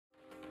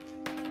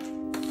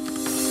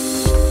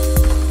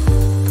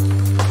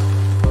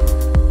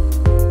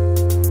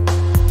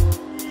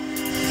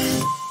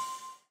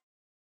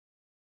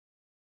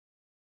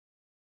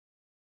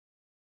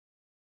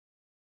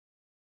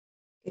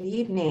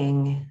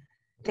evening.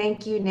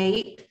 Thank you,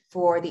 Nate,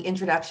 for the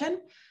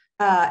introduction.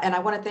 And I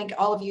want to thank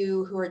all of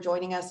you who are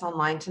joining us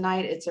online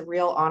tonight. It's a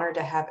real honor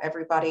to have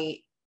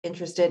everybody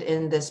interested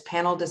in this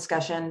panel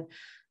discussion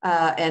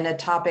and a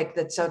topic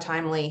that's so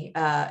timely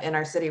in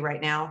our city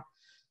right now.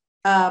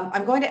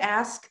 I'm going to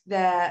ask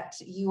that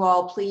you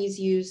all please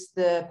use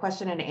the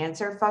question and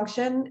answer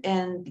function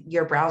in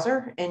your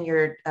browser and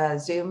your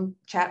Zoom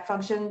chat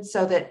function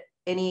so that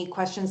any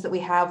questions that we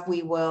have,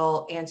 we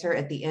will answer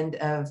at the end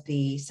of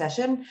the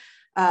session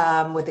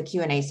with a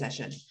Q&A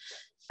session.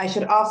 I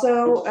should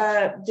also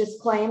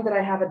disclaim that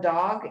I have a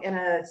dog and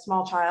a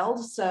small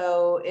child,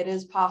 so it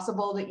is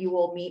possible that you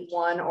will meet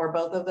one or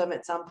both of them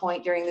at some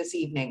point during this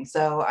evening.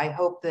 So I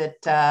hope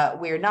that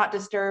we are not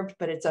disturbed,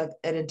 but it's an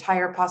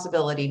entire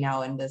possibility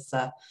now in this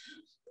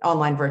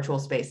online virtual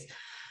space.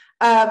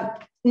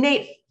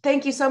 Nate,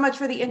 thank you so much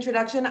for the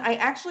introduction. I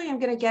actually am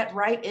going to get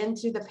right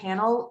into the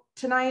panel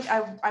tonight.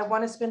 I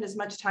want to spend as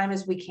much time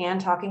as we can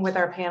talking with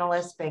our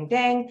panelists, Bang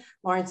Dang,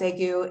 Lawrence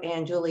Agu,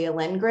 and Julia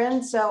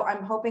Lindgren. So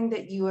I'm hoping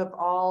that you have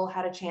all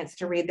had a chance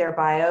to read their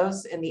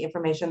bios and the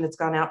information that's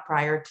gone out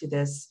prior to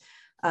this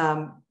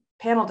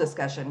panel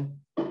discussion.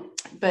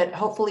 But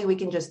hopefully we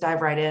can just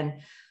dive right in.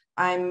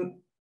 I'm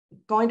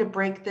going to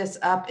break this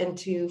up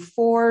into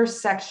 4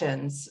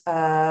 sections.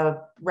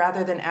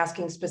 Rather than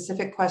asking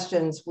specific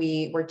questions,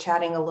 we were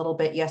chatting a little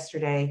bit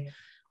yesterday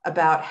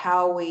about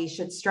how we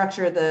should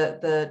structure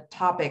the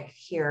topic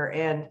here.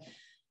 And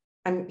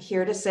I'm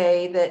here to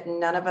say that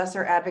none of us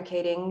are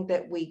advocating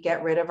that we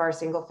get rid of our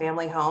single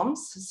family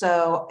homes.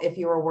 So if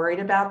you were worried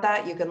about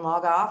that, you can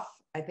log off.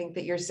 I think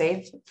that you're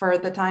safe for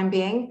the time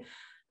being.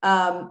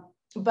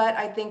 But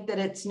I think that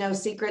it's no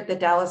secret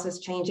that Dallas is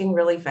changing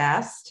really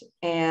fast.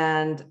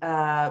 And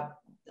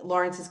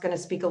Lawrence is going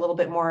to speak a little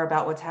bit more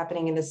about what's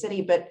happening in the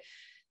city. But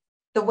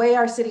the way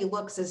our city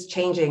looks is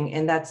changing,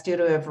 and that's due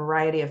to a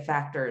variety of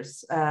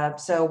factors.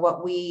 So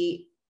what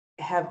we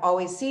have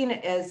always seen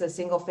as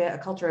a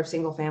culture of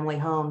single family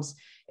homes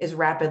is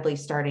rapidly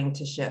starting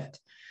to shift.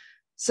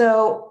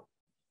 So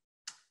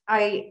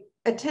I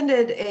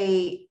attended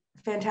a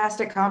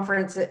fantastic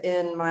conference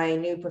in my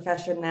new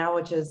profession now,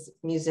 which is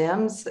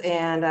museums.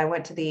 And I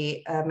went to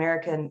the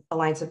American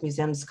Alliance of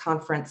Museums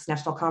conference,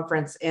 national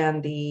conference,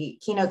 and the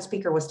keynote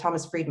speaker was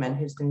Thomas Friedman,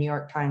 who's the New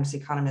York Times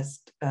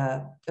economist,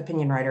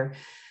 opinion writer.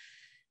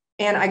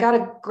 And I got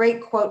a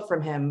great quote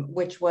from him,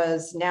 which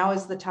was, "Now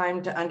is the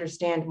time to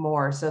understand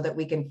more so that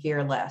we can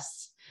fear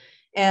less."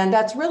 And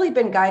that's really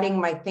been guiding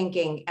my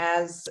thinking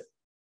as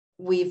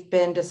we've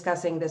been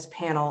discussing this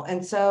panel.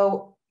 And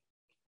so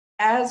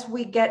as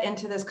we get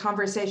into this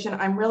conversation,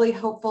 I'm really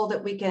hopeful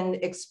that we can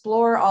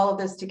explore all of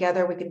this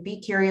together. We can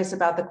be curious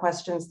about the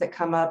questions that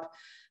come up.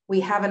 We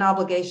have an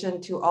obligation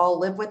to all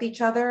live with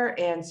each other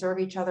and serve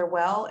each other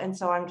well. And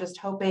so I'm just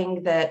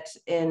hoping that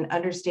in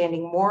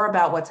understanding more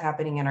about what's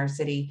happening in our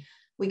city,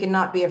 we can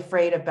not be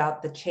afraid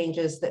about the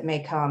changes that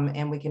may come,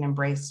 and we can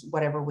embrace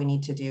whatever we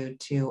need to do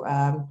to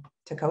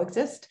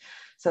coexist.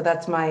 So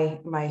that's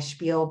my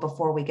spiel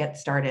before we get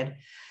started.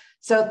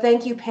 So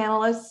thank you,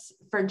 panelists,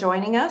 for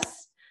joining us.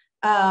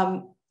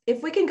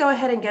 If we can go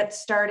ahead and get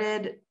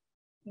started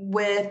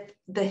with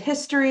the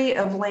history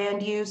of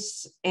land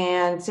use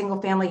and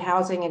single family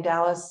housing in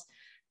Dallas.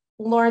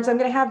 Lawrence, I'm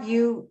going to have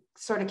you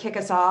sort of kick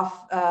us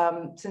off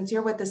since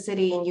you're with the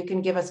city and you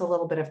can give us a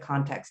little bit of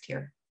context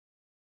here.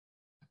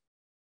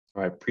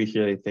 All right,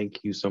 appreciate it.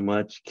 Thank you so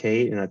much,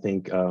 Kate. And I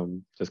think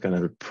just kind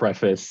of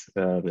preface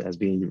as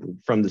being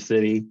from the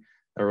city,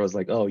 everyone's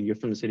like, oh, you're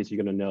from the city, so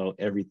you're going to know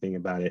everything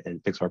about it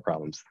and fix our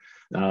problems.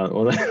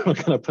 Well, that will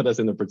kind of put us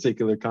in a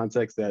particular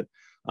context that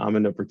I'm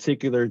in a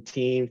particular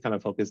team kind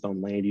of focused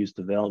on land use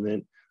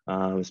development,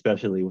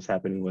 especially what's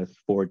happening with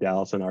Fort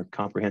Dallas and our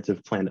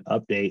comprehensive plan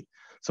update.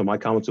 So my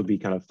comments will be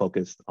kind of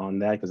focused on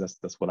that because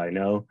that's what I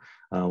know.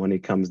 When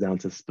it comes down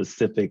to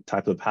specific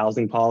types of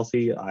housing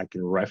policy, I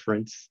can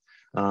reference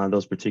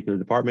those particular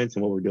departments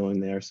and what we're doing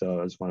there.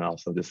 So I just want to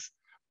also just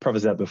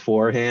preface that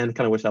beforehand.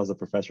 Kind of wish I was a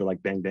professor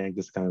like Bang Bang,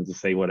 just kind of to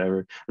say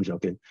whatever. I'm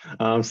joking.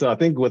 So I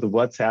think with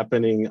what's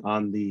happening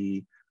on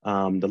the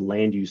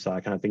land use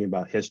side, kind of thinking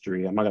about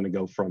history, I'm not going to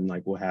go from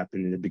like what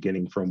happened in the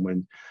beginning from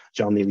when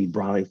John Neely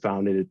Bromley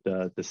founded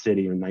the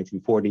city in the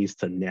 1940s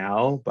to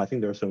now, but I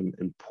think there are some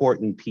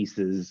important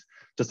pieces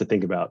just to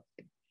think about.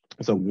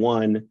 So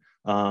one,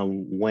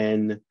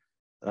 when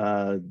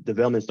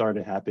development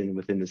started to happen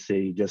within the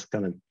city, just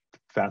kind of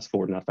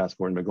not fast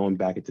forward, but going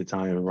back at the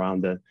time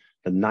around the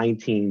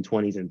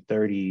 1920s and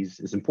 30s,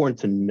 it's important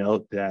to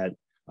note that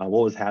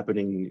what was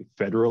happening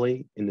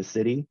federally in the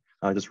city,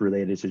 just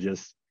related to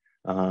just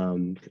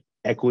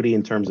equity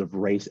in terms of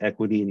race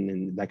equity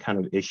and that kind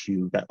of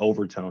issue, that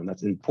overtone.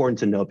 That's important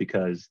to note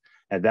because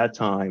at that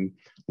time,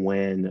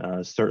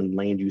 when certain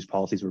land use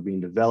policies were being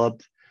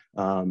developed,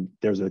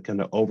 there's a kind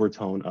of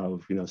overtone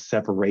of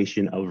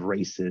separation of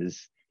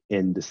races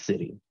in the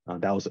city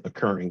that was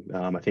occurring.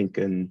 I think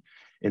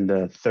in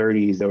the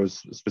 30s, there was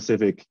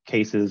specific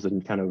cases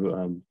and kind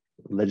of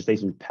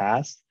legislation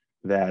passed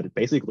that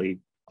basically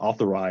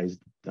authorized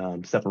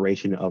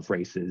separation of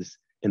races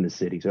in the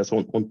city. So that's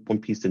one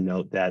piece to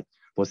note that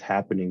was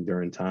happening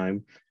during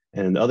time.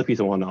 And the other piece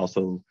I want to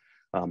also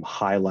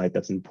highlight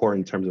that's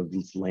important in terms of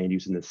this land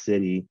use in the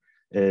city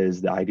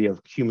is the idea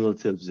of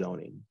cumulative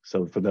zoning.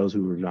 So for those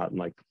who are not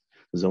like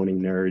zoning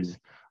nerds,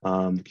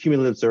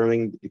 cumulative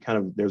zoning,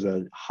 there's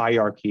a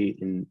hierarchy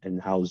in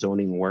how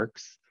zoning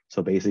works.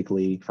 So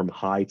basically from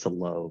high to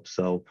low.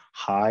 So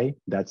high,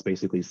 that's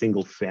basically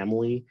single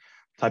family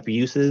type of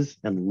uses,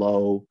 and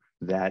low,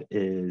 that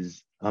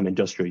is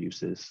industrial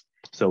uses.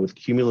 So with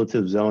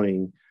cumulative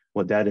zoning,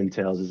 what that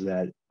entails is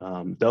that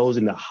those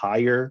in the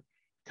higher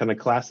kind of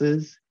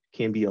classes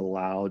can be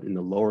allowed in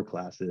the lower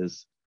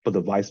classes, but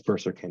the vice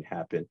versa can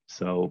happen.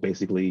 So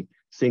basically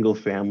single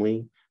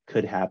family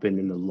could happen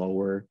in the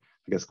lower,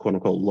 I guess, quote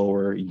unquote,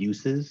 lower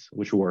uses,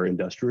 which were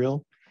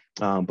industrial,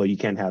 but you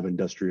can't have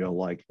industrial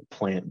like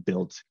plant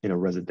built in a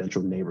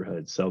residential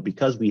neighborhood. So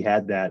because we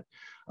had that,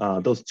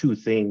 those two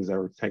things that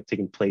were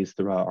taking place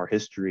throughout our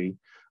history,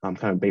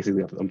 kind of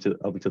basically up until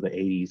the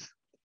 80s,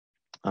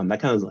 that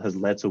kind of has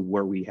led to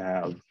where we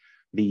have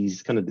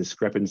these kind of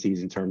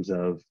discrepancies in terms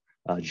of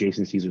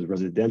adjacencies with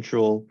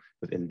residential,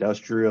 with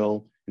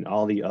industrial, and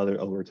all the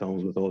other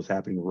overtones with those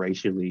happening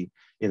racially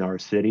in our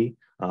city.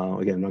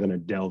 Again, I'm not going to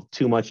delve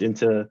too much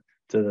into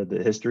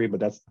the history, but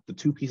that's the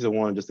two pieces I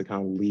wanted just to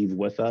kind of leave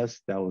with us.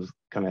 That was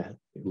kind of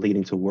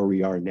leading to where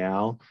we are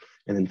now.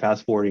 And then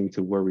fast forwarding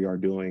to where we are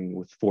doing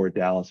with Fort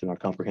Dallas and our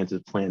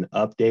comprehensive plan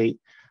update.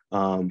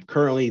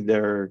 Currently,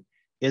 there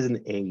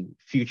isn't a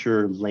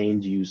future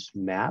land use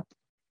map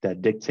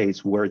that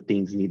dictates where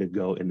things need to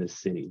go in the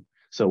city.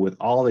 So with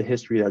all the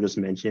history that I just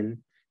mentioned,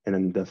 and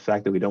then the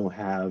fact that we don't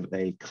have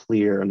a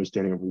clear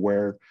understanding of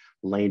where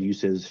land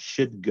uses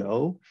should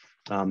go,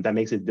 that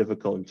makes it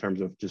difficult in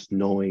terms of just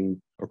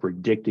knowing or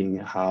predicting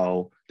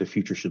how the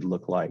future should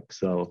look like.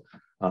 So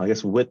I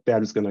guess with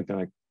that, it's gonna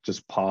kind of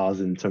just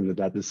pause in terms of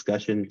that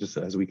discussion, just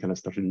as we kind of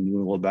start to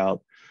know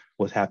about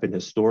what's happened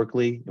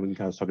historically, and we can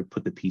kind of start to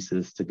put the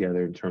pieces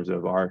together in terms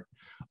of our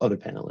other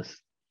panelists.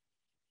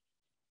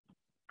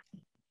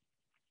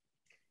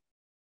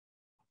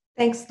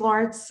 Thanks,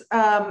 Lawrence.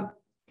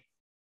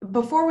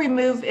 Before we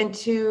move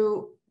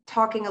into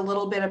talking a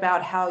little bit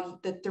about how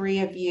the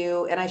three of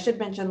you, and I should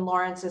mention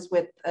Lawrence is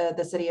with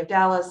the city of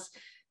Dallas,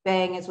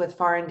 Bang is with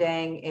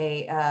Farandang,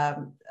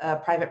 a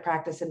private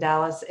practice in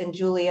Dallas, and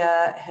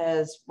Julia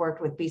has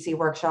worked with BC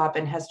Workshop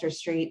in Hester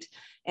Street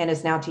and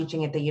is now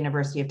teaching at the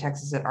University of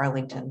Texas at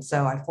Arlington.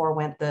 So I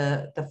forewent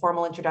the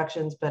formal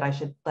introductions, but I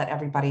should let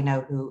everybody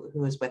know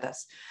who is with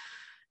us.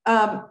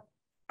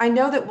 I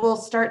know that we'll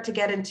start to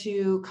get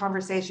into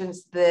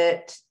conversations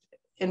that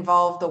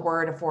involve the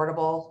word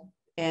affordable,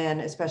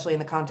 and especially in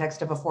the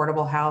context of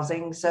affordable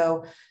housing.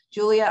 So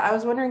Julia, I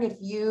was wondering if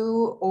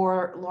you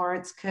or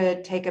Lawrence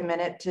could take a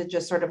minute to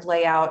just sort of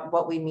lay out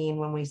what we mean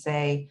when we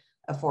say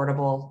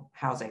affordable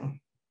housing.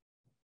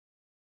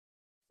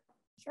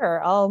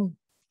 Sure, I'll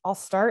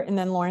start, and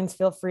then Lawrence,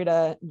 feel free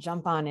to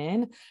jump on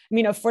in. I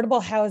mean,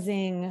 affordable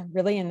housing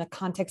really in the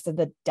context of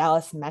the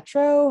Dallas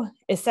Metro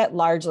is set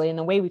largely in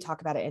the way we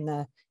talk about it in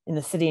the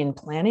city and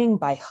planning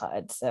by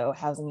HUD, so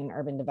Housing and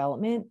Urban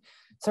Development.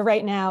 So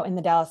right now in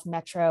the Dallas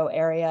Metro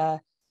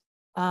area,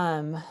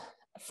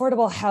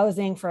 affordable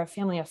housing for a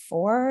family of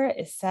four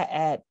is set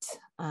at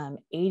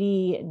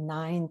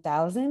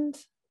 89,000,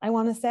 I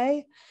want to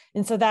say.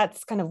 And so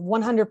that's kind of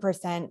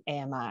 100%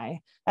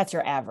 AMI. That's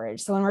your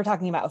average. So when we're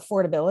talking about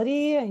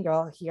affordability,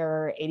 you'll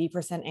hear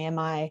 80%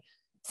 AMI,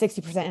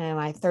 60%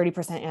 AMI,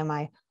 30%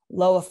 AMI,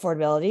 low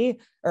affordability,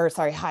 or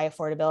sorry, high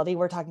affordability.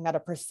 We're talking about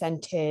a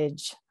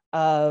percentage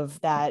of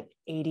that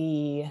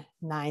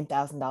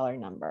 $89,000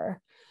 number.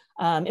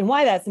 And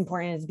why that's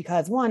important is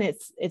because one,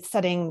 it's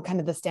setting kind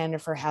of the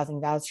standard for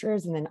housing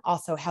vouchers, and then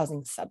also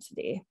housing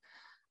subsidy.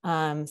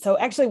 So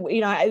actually,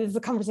 you know, it's a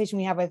conversation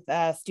we have with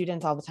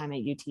students all the time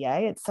at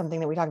UTA. It's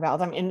something that we talk about all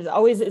the time. And it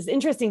always is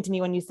interesting to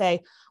me when you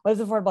say, what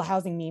does affordable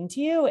housing mean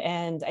to you?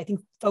 And I think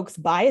folks'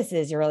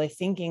 biases, you're really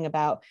thinking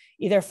about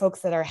either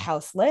folks that are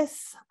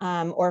houseless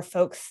or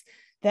folks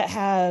that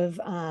have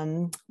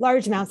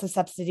large amounts of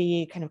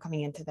subsidy kind of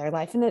coming into their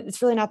life. And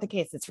it's really not the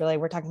case. It's really,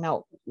 we're talking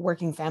about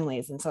working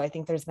families. And so I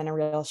think there's been a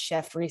real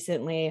shift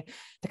recently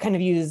to kind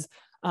of use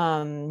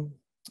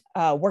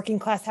working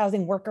class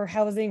housing, worker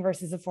housing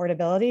versus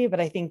affordability. But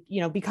I think, you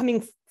know,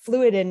 becoming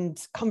fluid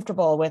and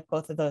comfortable with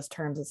both of those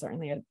terms is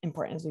certainly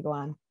important as we go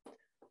on.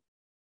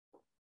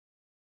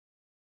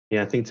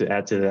 Yeah, I think to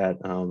add to that,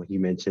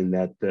 you mentioned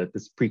that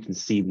this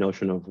preconceived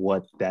notion of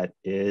what that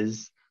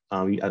is.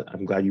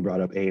 I'm glad you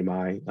brought up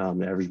AMI,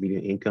 the average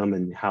median income,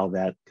 and how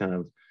that kind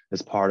of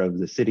is part of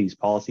the city's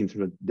policy in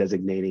terms of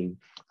designating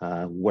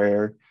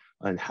where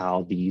and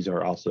how these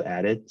are also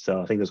added. So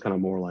I think there's kind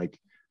of more like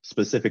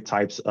specific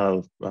types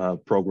of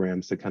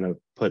programs to kind of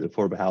put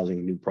affordable housing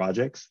in new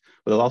projects,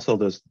 but also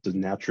there's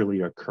naturally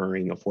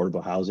occurring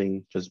affordable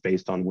housing just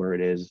based on where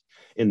it is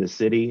in the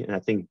city. And I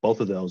think both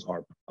of those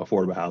are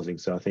affordable housing.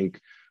 So I think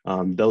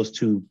those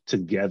two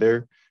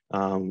together, we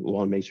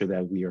want to make sure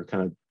that we are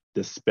kind of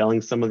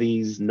dispelling some of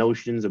these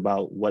notions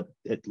about what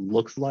it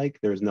looks like.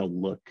 There's no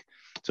look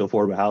to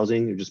affordable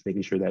housing, or just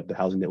making sure that the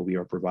housing that we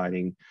are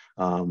providing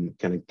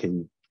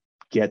can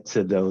get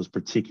to those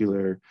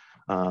particular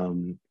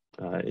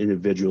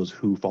individuals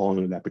who fall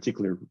into that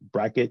particular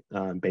bracket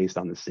based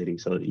on the city.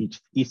 So each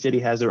city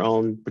has their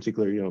own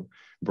particular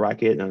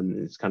bracket, and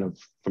it's kind of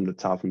from the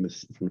top, from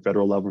the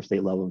federal level,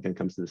 state level, and kind of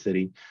comes to the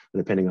city,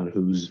 depending on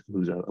who's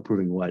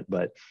approving what.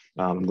 But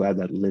I'm glad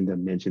that Linda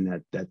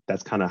mentioned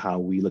that's kind of how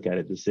we look at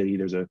it. The city,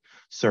 there's a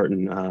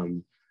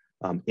certain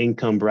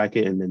income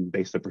bracket, and then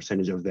based on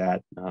percentage of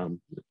that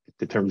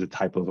determines the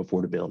type of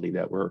affordability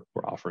that we're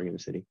offering in the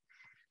city.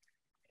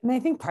 And I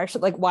think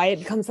partially like why it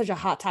becomes such a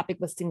hot topic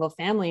with single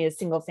family,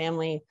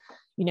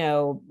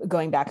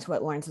 going back to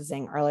what Lawrence was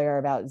saying earlier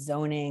about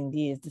zoning,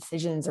 these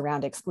decisions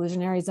around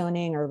exclusionary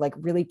zoning or like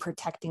really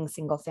protecting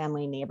single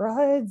family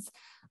neighborhoods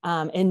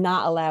and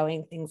not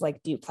allowing things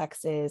like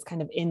duplexes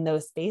kind of in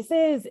those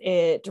spaces,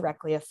 it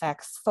directly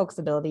affects folks'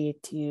 ability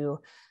to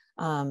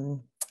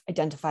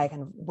identify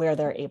kind of where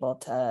they're able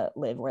to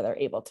live, where they're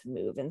able to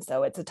move. And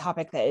so it's a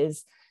topic that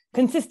is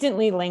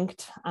consistently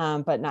linked,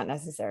 but not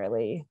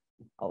necessarily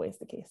always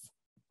the case.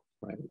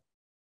 Right.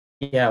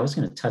 Yeah, I was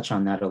going to touch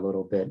on that a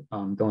little bit.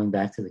 Going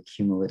back to the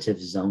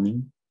cumulative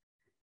zoning,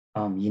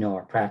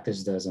 our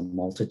practice does a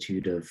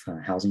multitude of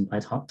housing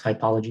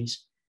typologies.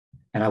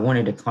 And I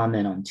wanted to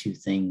comment on two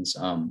things.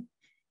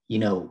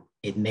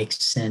 It makes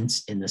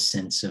sense in the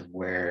sense of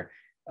where,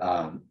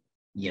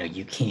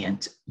 you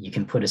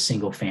can put a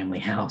single family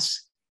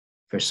house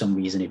for some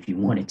reason if you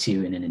wanted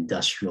to in an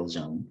industrial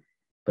zone,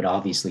 but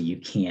obviously you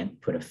can't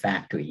put a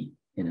factory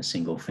in a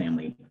single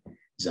family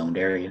zoned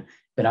area.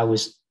 But I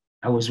was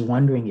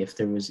wondering if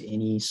there was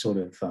any sort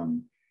of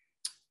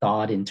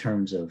thought in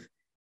terms of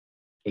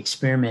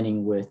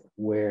experimenting with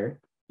where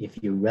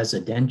if you're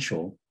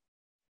residential,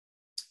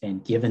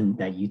 and given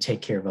that you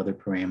take care of other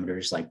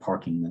parameters like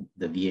parking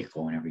the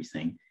vehicle and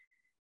everything,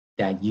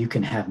 that you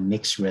can have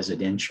mixed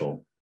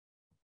residential,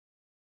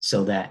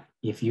 so that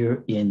if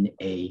you're in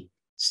a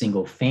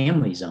single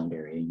family zoned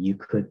area, you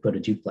could put a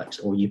duplex,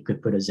 or you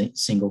could put a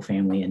single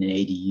family in an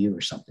ADU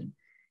or something,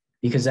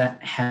 because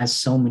that has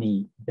so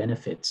many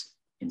benefits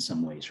in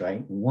some ways,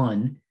 right?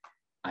 One,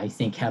 I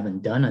think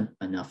having done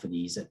enough of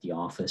these at the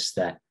office,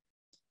 that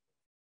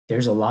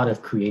there's a lot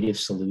of creative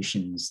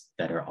solutions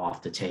that are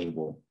off the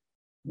table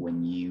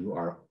when you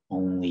are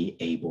only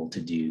able to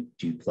do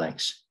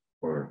duplex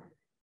or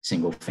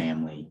single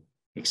family,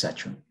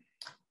 etc.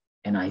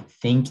 And I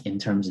think in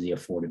terms of the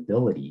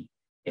affordability,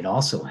 it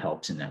also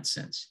helps in that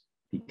sense,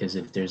 because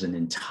if there's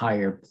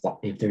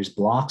if there's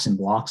blocks and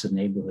blocks of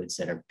neighborhoods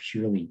that are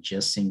purely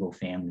just single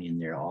family,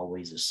 and they're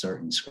always a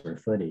certain square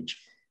footage,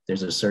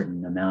 there's a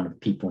certain amount of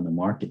people in the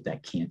market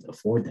that can't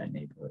afford that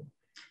neighborhood.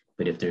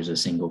 But if there's a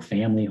single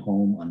family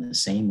home on the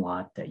same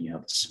lot that you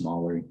have a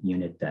smaller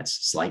unit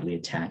that's slightly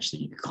attached,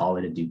 that you could call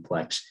it a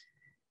duplex,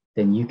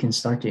 then you can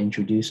start to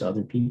introduce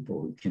other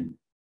people who can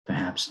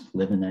perhaps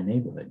live in that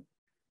neighborhood.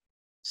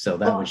 So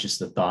that was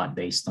just a thought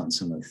based on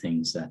some of the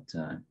things that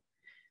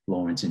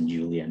Lawrence and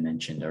Julia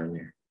mentioned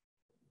earlier.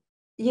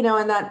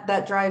 And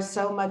that drives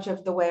so much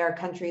of the way our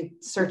country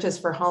searches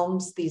for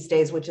homes these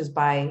days, which is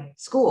by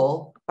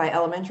school, by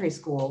elementary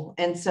school.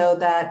 And so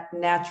that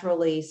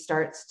naturally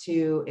starts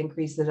to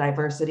increase the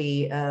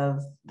diversity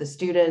of the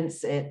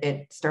students.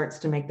 It starts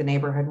to make the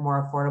neighborhood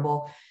more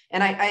affordable.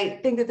 And I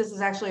think that this is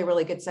actually a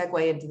really good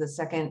segue into the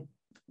second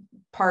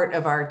part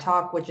of our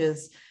talk, which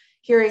is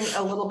hearing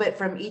a little bit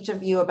from each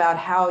of you about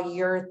how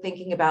you're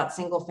thinking about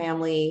single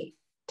family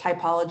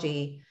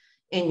typology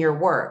in your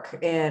work.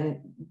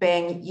 And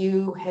Bang,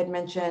 you had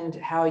mentioned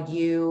how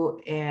you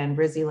and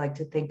Rizzy like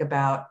to think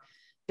about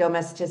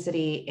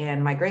domesticity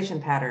and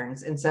migration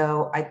patterns. And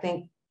so I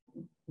think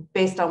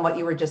based on what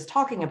you were just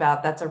talking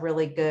about, that's a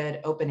really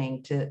good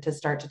opening to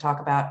start to talk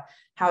about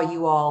how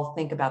you all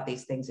think about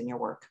these things in your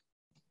work.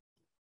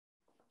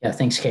 Yeah,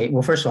 thanks, Kate.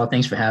 Well, first of all,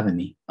 thanks for having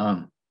me.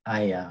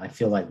 I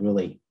feel like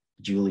really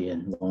Julia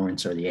and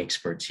Lawrence are the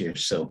experts here.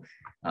 So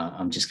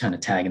I'm just kind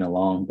of tagging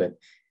along, but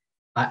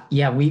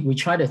we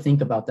try to think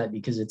about that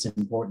because it's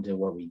important to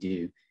what we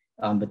do.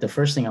 But the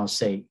first thing I'll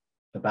say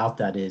about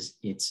that is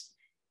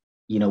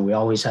we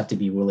always have to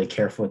be really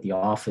careful at the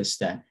office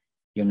that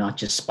you're not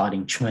just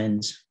spotting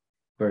trends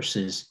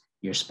versus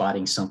you're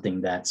spotting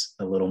something that's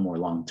a little more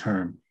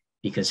long-term,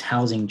 because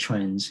housing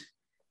trends,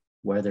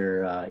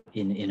 whether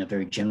in a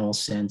very general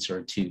sense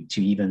or to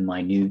even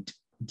minute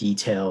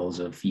details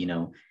of,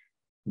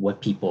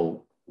 what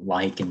people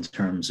like in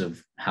terms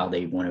of how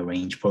they want to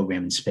arrange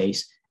program and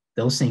space,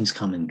 those things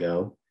come and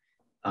go.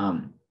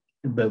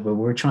 But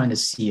we're trying to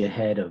see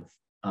ahead of,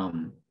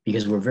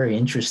 because we're very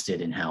interested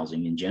in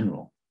housing in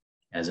general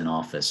as an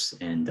office.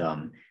 And,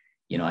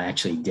 I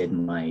actually did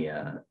my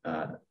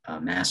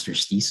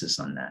master's thesis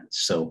on that.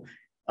 So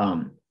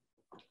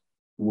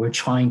we're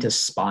trying to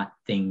spot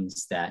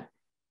things that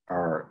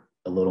are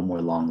a little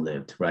more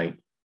long-lived, right?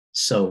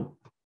 So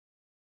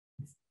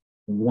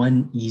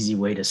one easy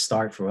way to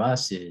start for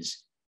us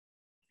is,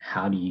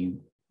 how do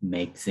you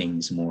make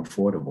things more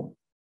affordable?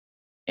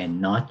 And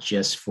not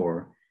just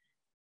for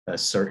a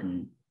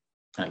certain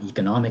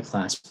economic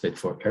class, but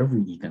for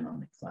every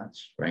economic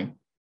class, right?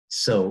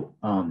 So,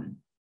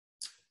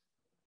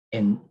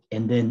 and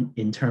then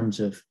in terms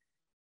of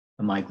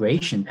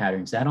migration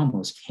patterns, that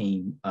almost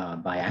came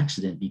by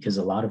accident, because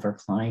a lot of our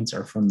clients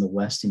are from the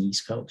West and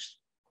East Coast,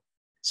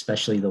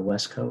 especially the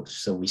West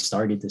Coast. So we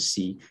started to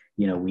see,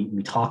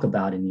 we talk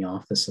about in the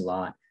office a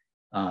lot,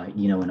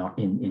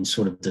 in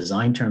sort of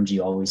design terms,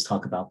 you always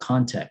talk about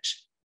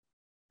context.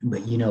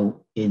 But,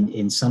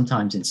 in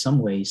sometimes in some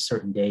ways,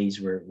 certain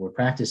days we're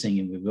practicing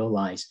and we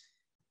realize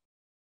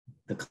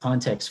the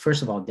context.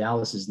 First of all,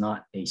 Dallas is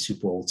not a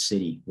super old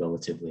city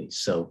relatively.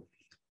 So,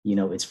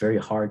 it's very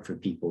hard for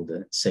people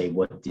to say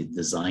what the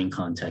design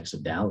context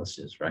of Dallas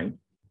is, right?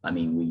 I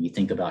mean, when you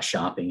think about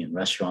shopping and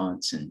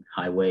restaurants and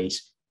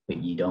highways, but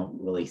you don't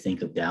really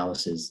think of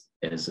Dallas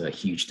as a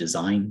huge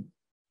design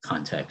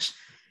context.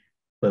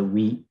 But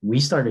we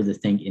started to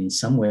think in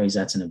some ways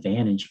that's an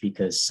advantage,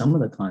 because some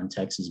of the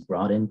context is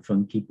brought in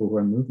from people who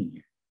are moving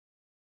here,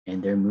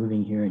 and they're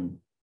moving here in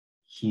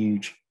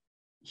huge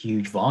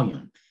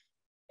volume.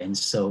 And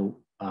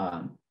so,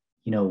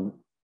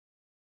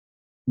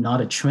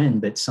 not a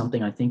trend, but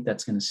something I think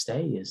that's going to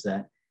stay is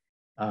that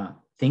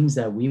things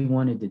that we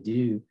wanted to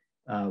do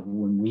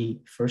when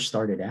we first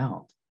started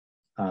out,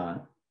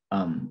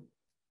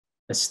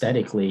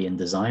 aesthetically and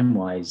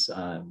design-wise,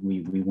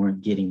 we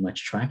weren't getting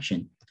much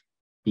traction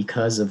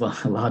because of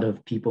a lot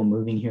of people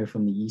moving here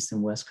from the East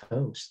and West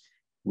Coast.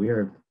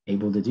 We're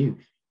able to do,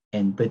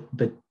 and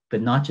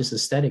but not just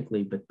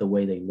aesthetically, but the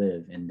way they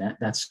live, and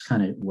that's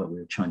kind of what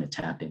we're trying to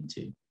tap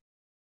into,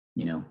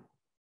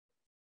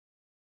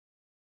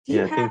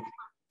 Yeah, I think.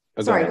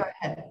 Oh, sorry, go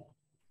ahead.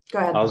 Go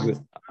ahead.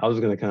 I was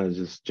going to kind of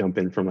just jump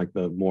in from like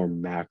the more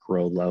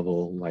macro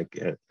level, like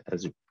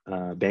as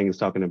Bang is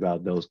talking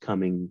about those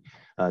coming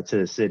to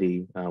the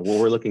city. What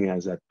we're looking at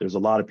is that there's a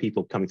lot of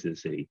people coming to the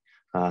city.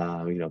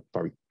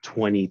 Probably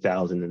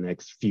 20,000 in the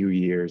next few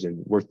years,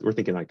 and we're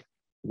thinking like,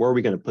 where are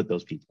we going to put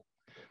those people?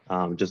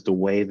 Just the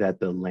way that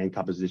the land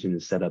composition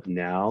is set up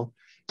now,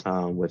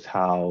 with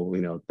how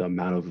the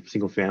amount of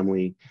single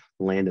family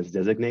land is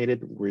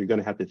designated, we're going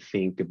to have to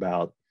think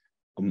about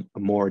a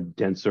more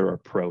denser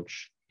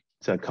approach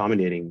to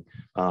accommodating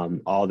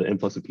all the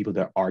influx of people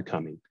that are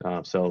coming.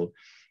 So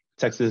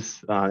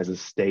Texas as a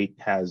state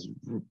has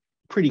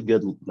pretty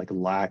good like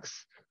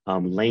lax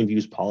land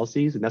use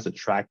policies, and that's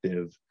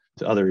attractive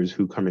to others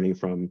who coming in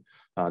from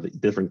the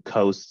different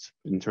coasts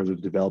in terms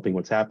of developing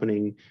what's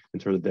happening, in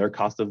terms of their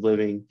cost of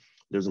living.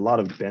 There's a lot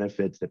of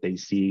benefits that they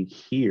see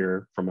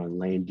here from a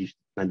land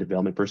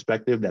development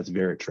perspective that's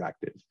very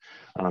attractive.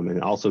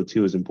 And also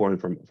too is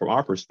important from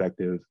our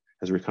perspective,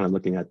 as we're kind of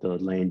looking at the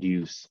land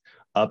use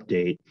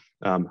update,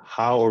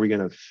 how are we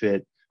going to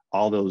fit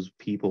all those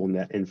people in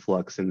that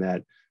influx and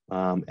that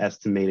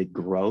estimated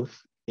growth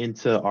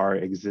into our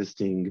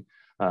existing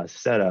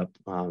setup?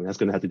 That's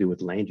going to have to do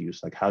with land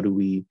use. Like, how do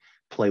we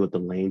play with the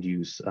land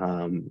use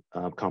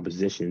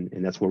composition?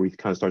 And that's where we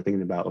kind of start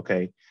thinking about,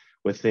 okay,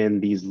 within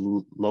these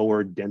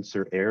lower,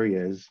 denser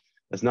areas,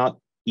 it's not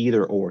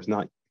either or. It's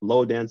not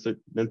low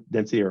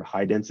density or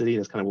high density.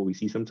 That's kind of what we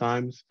see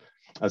sometimes.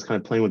 I was kind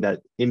of playing with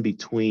that in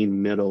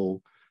between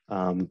middle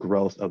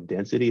growth of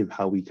density, of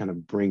how we kind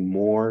of bring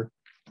more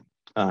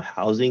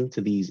housing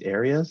to these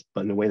areas,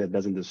 but in a way that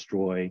doesn't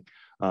destroy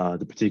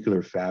the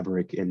particular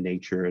fabric and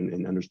nature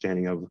and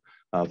understanding of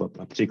a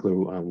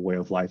particular way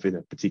of life in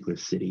a particular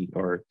city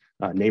or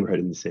neighborhood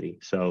in the city.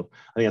 So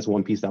I think that's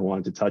one piece that I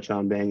wanted to touch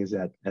on, Bang, is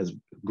that as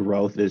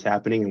growth is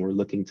happening and we're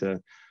looking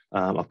to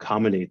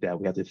accommodate that,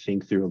 we have to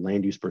think through a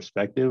land use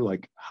perspective,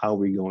 like how are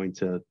we going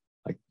to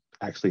like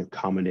actually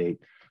accommodate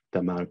the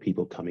amount of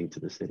people coming to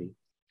the city.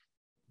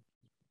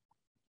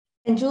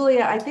 And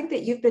Julia, I think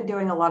that you've been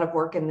doing a lot of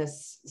work in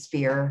this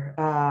sphere,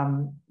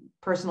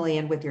 personally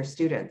and with your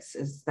students.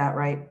 Is that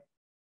right?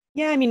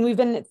 Yeah, I mean, we've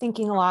been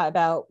thinking a lot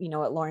about,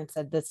 what Lauren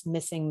said, this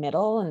missing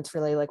middle, and it's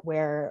really like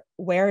where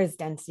is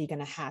density going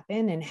to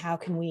happen, and how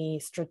can we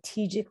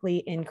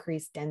strategically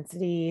increase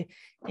density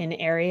in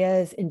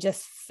areas and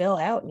just fill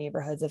out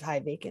neighborhoods of high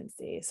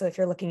vacancy. So if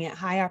you're looking at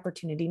high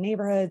opportunity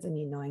neighborhoods, and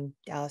knowing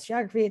Dallas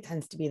geography, it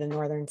tends to be the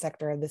northern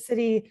sector of the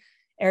city,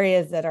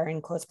 areas that are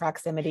in close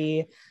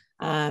proximity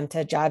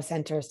to job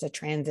centers, to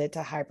transit,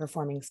 to high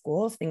performing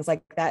schools, things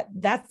like that.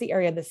 That's the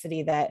area of the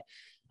city that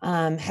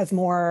has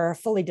more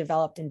fully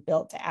developed and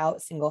built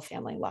out single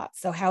family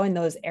lots. So how in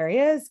those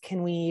areas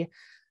can we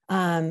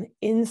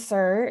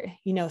insert,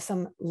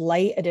 some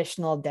light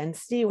additional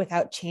density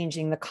without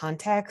changing the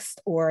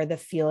context or the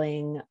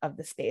feeling of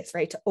the space,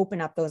 right? To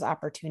open up those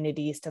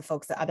opportunities to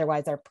folks that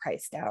otherwise are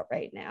priced out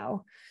right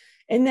now.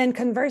 And then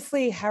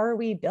conversely, how are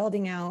we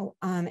building out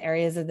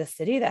areas of the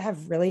city that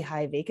have really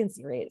high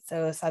vacancy rates?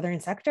 So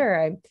southern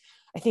sector,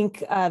 I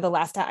think the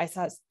last stat I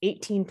saw is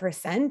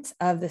 18%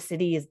 of the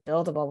city's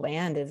buildable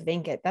land is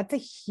vacant. That's a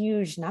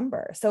huge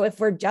number. So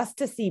if we're just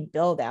to see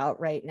build out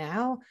right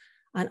now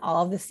on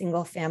all of the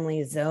single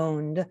family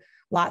zoned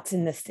lots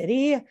in the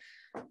city,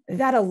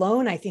 that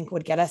alone, I think,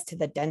 would get us to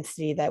the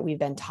density that we've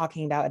been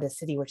talking about at a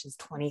city, which is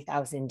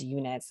 20,000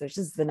 units, which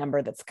is the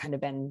number that's kind of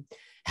been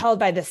held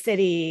by the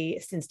city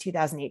since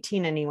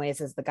 2018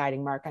 anyways, as the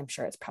guiding mark. I'm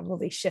sure it's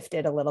probably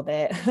shifted a little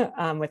bit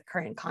with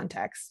current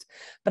context.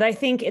 But I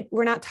think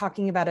we're not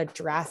talking about a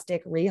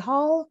drastic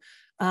rehaul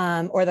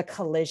or the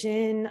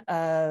collision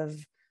of,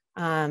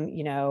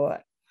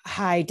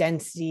 high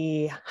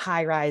density,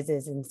 high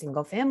rises in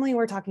single family.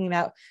 We're talking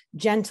about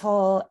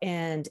gentle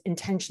and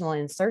intentional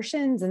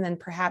insertions. And then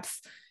perhaps,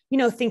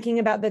 thinking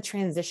about the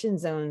transition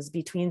zones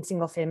between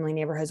single family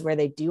neighborhoods where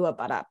they do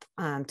abut up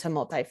to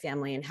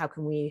multifamily, and how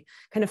can we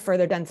kind of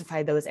further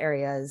densify those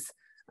areas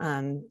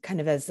kind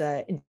of as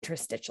an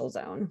interstitial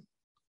zone.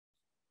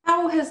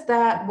 How has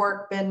that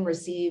work been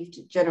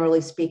received,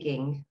 generally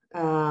speaking,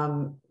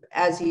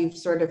 as you've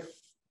sort of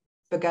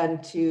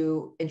begun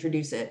to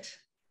introduce it?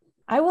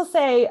 I will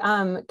say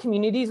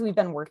communities we've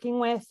been working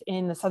with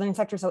in the southern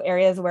sector, so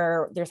areas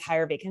where there's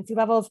higher vacancy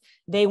levels,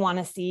 they want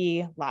to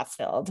see lots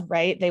filled,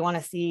 right? They want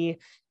to see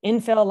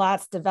infill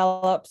lots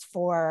developed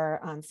for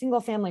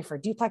single family, for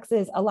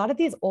duplexes. A lot of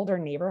these older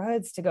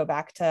neighborhoods, to go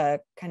back to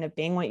kind of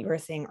being what you were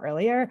saying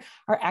earlier,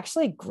 are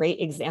actually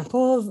great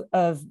examples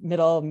of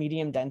middle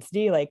medium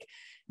density, like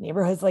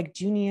neighborhoods like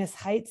Junius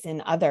Heights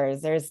and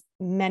others. There's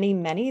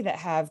many that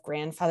have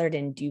grandfathered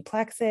in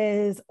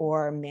duplexes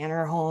or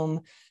manor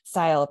home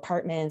style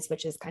apartments,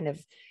 which is kind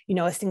of,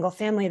 a single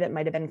family that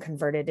might have been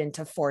converted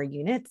into 4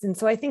 units. And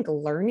so I think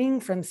learning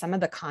from some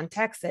of the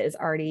context that is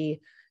already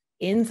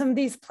in some of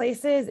these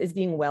places is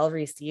being well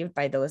received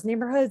by those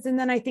neighborhoods. And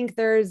then I think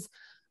there's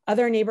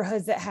other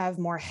neighborhoods that have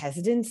more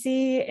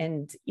hesitancy,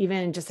 and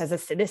even just as a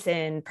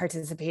citizen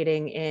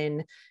participating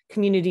in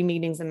community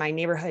meetings in my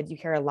neighborhood, you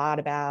hear a lot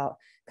about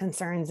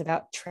concerns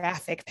about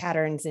traffic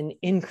patterns and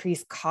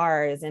increased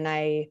cars. And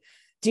I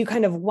do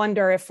kind of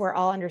wonder if we're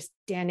all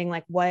understanding,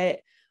 like, what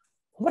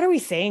are we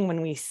saying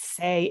when we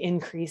say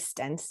increased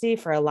density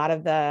for a lot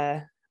of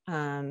the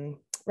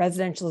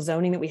residential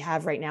zoning that we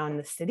have right now in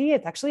the city?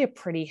 It's actually a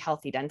pretty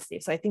healthy density.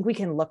 So I think we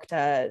can look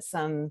to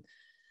some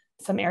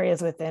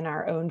areas within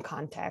our own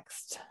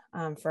context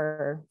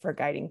for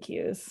guiding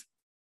cues.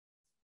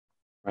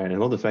 Right. I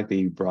love the fact that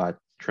you brought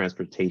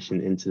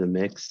transportation into the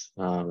mix.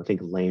 I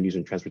think land use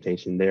and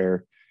transportation,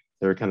 they're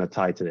kind of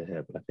tied to the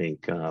hip, I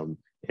think. And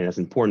it's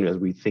important as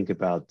we think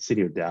about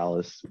city of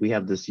Dallas. We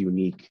have this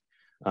unique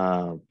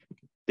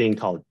thing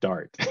called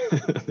DART.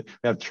 We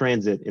have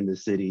transit in the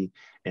city.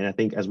 And I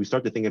think as we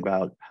start to think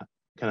about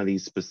kind of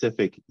these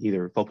specific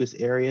either focus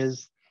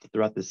areas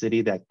throughout the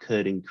city that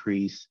could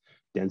increase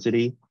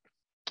density,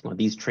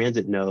 these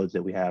transit nodes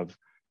that we have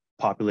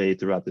populated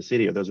throughout the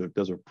city, those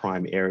are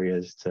prime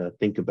areas to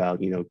think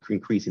about,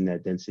 increasing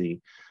that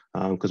density.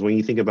 Because when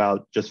you think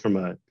about just from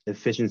an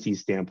efficiency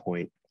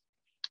standpoint,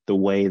 the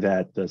way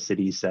that the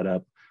city is set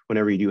up,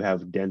 whenever you do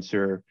have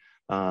denser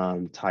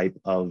type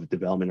of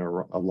development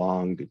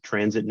along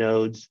transit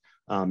nodes,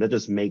 that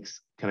just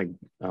makes kind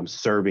of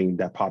serving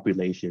that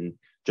population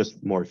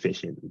just more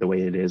efficient, the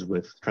way it is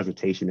with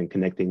transportation and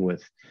connecting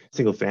with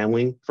single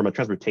family. From a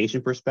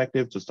transportation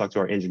perspective, just talk to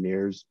our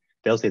engineers,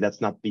 they'll say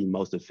that's not the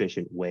most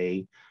efficient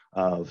way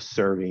of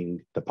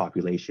serving the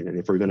population. And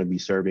if we're going to be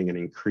serving an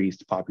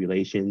increased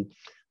population,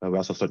 we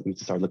also need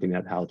to start looking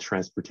at how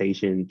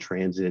transportation,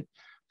 transit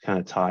kind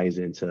of ties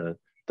into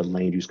the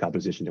land use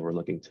composition that we're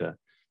looking to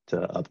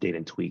update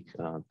and tweak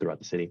throughout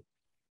the city.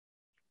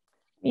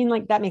 I mean,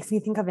 like, that makes me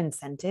think of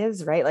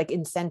incentives, right? Like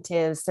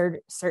incentives,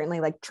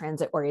 certainly like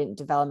transit oriented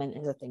development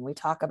is a thing we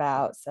talk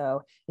about.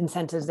 So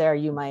incentives there,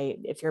 you might,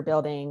 if you're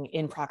building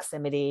in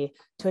proximity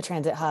to a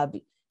transit hub,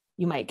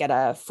 you might get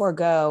a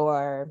forego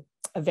or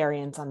a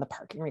variance on the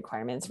parking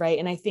requirements, right?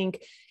 And I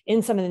think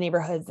in some of the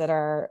neighborhoods that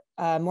are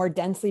more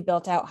densely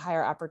built out,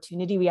 higher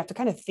opportunity, we have to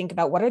kind of think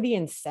about what are the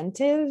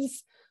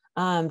incentives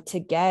to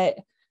get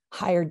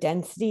higher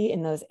density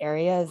in those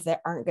areas that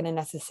aren't going to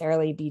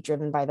necessarily be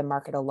driven by the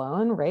market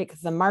alone, right?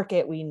 Because the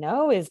market, we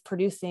know, is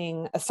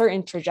producing a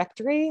certain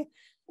trajectory.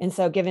 And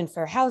so given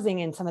fair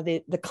housing and some of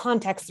the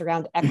context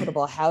around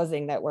equitable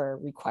housing that we're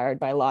required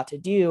by law to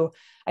do,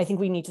 I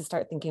think we need to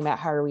start thinking about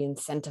how are we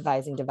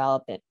incentivizing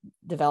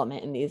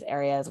development in these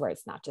areas where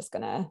it's not just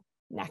going to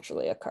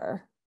naturally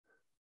occur.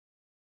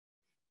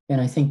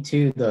 And I think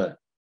too, the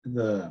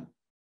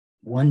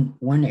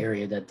one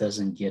area that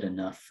doesn't get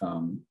enough,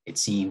 it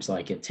seems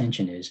like,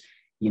 attention is,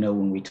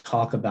 when we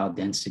talk about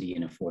density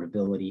and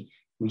affordability,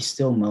 we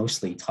still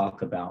mostly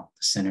talk about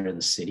the center of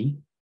the city.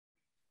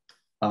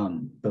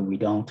 But we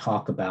don't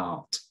talk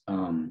about,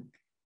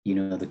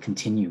 the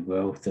continued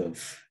growth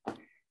of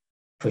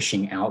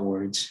pushing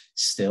outwards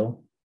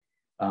still.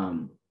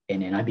 And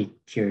I'd be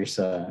curious,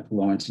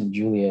 Lawrence and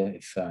Julia,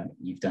 if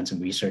you've done some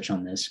research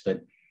on this,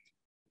 but,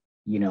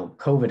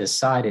 COVID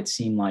aside, it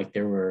seemed like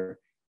there were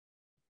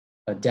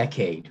a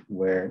decade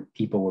where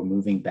people were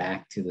moving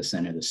back to the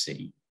center of the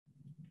city,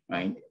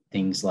 right?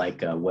 Things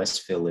like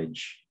West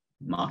Village,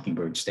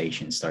 Mockingbird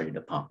Station started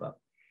to pop up.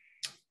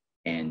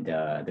 And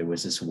there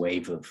was this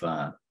wave of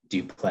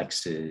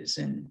duplexes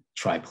and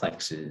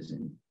triplexes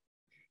in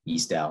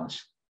East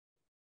Dallas.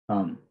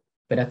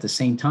 But at the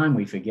same time,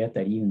 we forget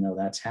that even though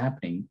that's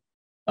happening,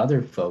 other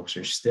folks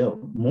are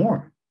still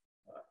more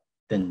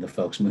than the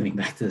folks moving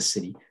back to the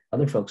city.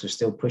 Other folks are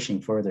still pushing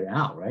further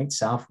out, right?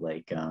 South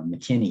Lake,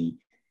 McKinney,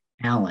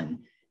 Allen.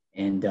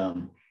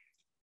 And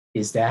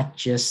is that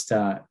just,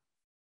 I'm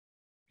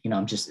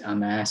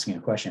asking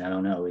a question. I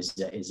don't know.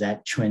 Is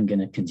that trend going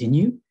to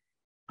continue?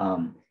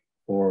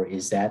 Or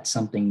is that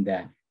something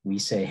that we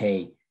say,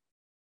 hey,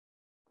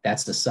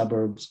 that's the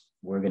suburbs.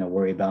 We're going to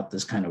worry about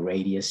this kind of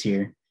radius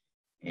here.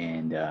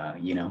 And,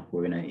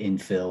 we're going to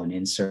infill and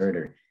insert,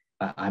 or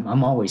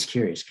I'm always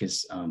curious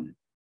because,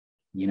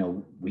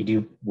 we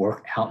do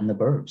work out in the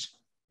burbs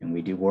and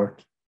we do work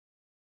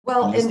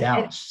in East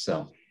Dallas.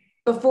 So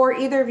before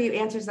either of you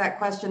answers that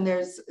question,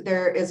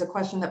 there is a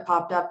question that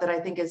popped up that I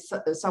think is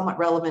somewhat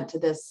relevant to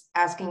this,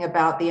 asking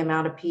about the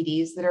amount of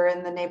PDs that are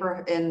in the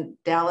neighborhood in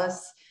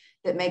Dallas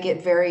that make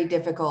it very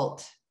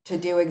difficult to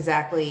do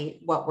exactly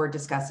what we're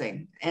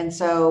discussing. And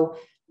so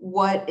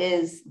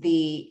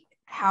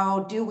how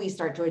do we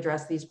start to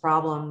address these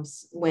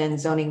problems when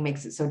zoning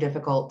makes it so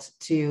difficult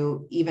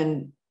to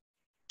even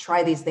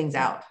try these things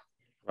out?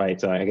 Right.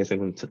 So I guess I'm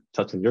going to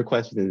touch on your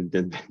question and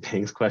then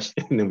Bang's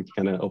question, and then we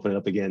can kind of open it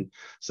up again.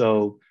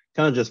 So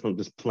kind of just from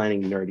this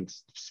planning nerding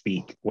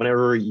speak,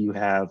 whenever you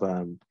have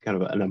kind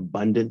of an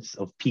abundance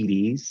of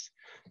PDs,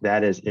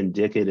 that is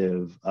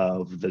indicative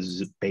of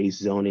the base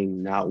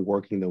zoning not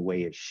working the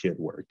way it should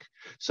work.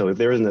 So if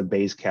there isn't a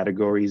base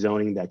category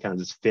zoning that kind of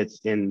just fits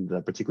in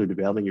the particular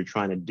development you're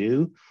trying to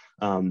do,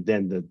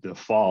 then the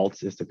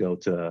default is to go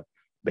to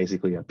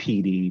basically a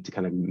PD to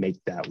kind of make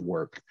that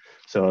work.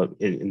 So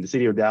in the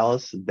city of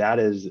Dallas, that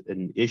is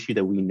an issue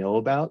that we know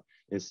about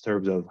in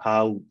terms of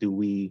how do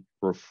we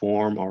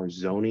reform our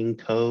zoning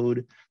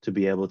code to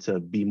be able to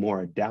be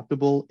more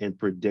adaptable and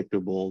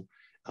predictable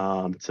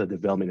to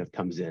development that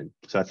comes in.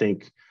 So I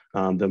think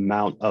the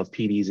amount of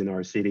PDs in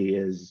our city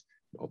is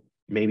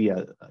maybe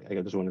I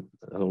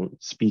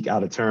don't speak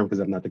out of term because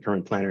I'm not the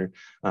current planner,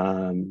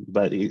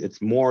 but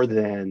it's more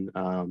than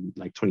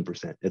like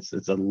 20%.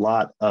 It's a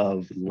lot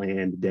of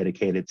land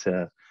dedicated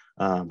to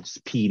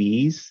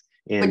PDs.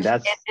 And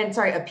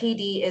sorry, a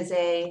PD is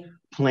a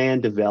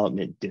planned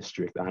development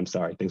district. I'm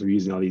sorry, thanks for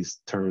using all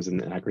these terms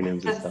and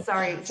acronyms and stuff.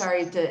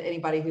 Sorry to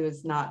anybody who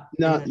is not.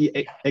 No,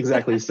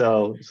 exactly.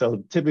 So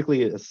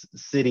typically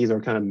cities are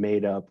kind of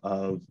made up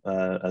of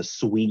a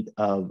suite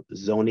of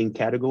zoning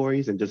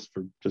categories. And just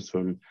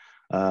from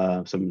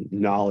some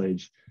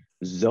knowledge,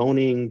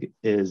 zoning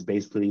is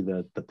basically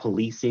the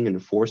policing and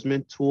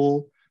enforcement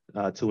tool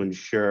to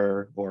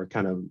ensure or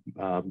kind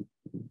of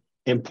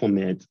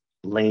implement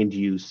land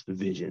use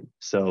vision.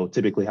 So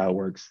typically how it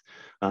works,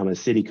 a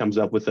city comes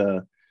up with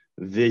a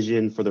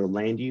vision for their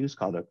land use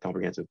called a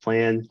comprehensive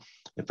plan.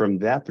 And from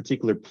that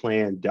particular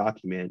plan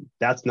document,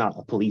 that's not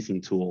a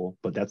policing tool,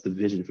 but that's the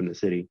vision from the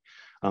city.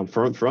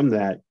 From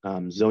that,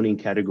 zoning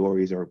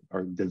categories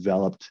are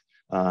developed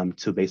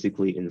to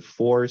basically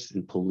enforce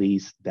and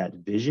police that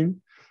vision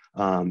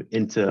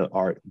into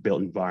our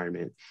built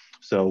environment.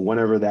 So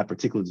whenever that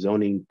particular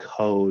zoning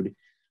code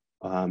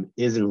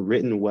isn't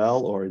written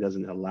well, or it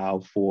doesn't allow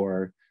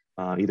for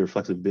either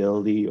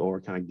flexibility or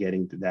kind of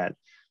getting to that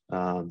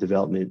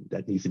development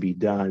that needs to be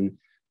done,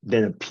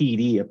 then a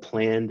PD, a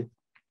planned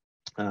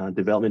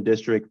development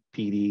district,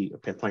 PD,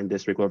 a planned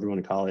district, whatever you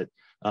want to call it,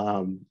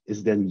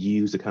 is then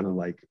used to kind of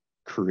like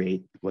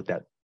create what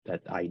that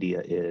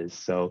idea is.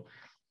 So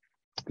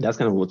that's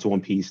kind of what's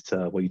one piece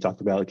to what you talked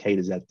about, Kate,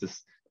 is that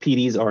this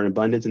PDs are in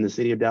abundance in the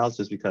city of Dallas,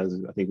 just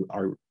because I think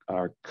our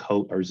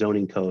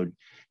zoning code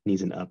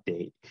needs an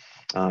update.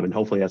 And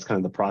hopefully that's kind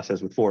of the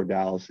process with Fort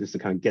Dallas, is to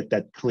kind of get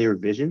that clear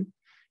vision.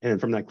 And then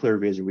from that clear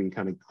vision, we can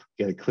kind of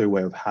get a clear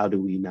way of how do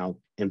we now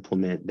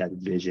implement that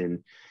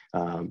vision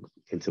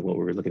into what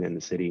we're looking at in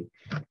the city.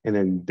 And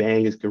then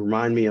Bang, is going to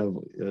remind me of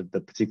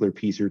the particular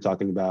piece you're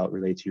talking about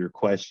related to your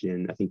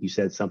question. I think you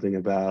said something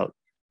about,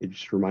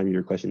 just remind me of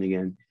your question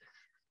again.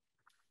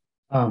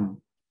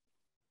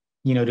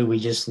 Do we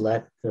just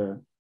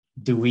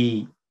do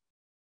we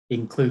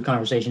include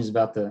conversations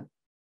about the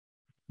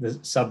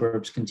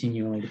suburbs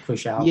continuing to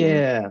push out?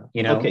 Yeah.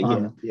 Okay.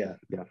 Yeah.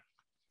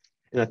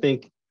 And I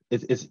think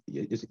it's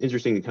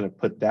interesting to kind of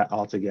put that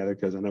all together,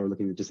 because I know we're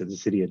looking just at the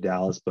city of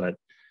Dallas, but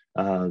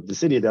the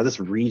city of Dallas, this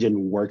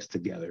region works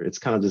together. It's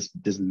kind of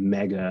this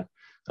mega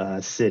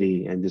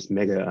city and this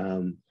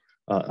mega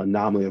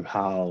anomaly of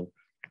how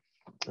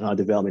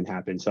development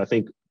happens. So I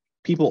think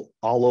people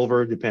all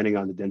over, depending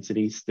on the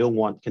density, still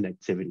want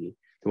connectivity.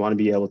 They want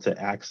to be able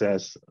to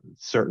access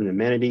certain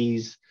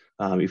amenities.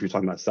 If you're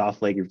talking about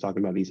South Lake, if you're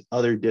talking about these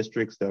other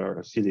districts that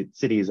are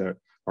cities are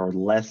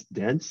less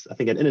dense, I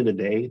think at the end of the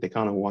day, they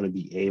kind of want to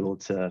be able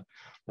to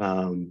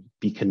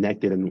be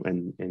connected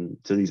and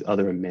to these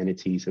other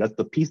amenities. So that's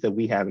the piece that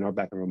we have in our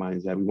back of our mind,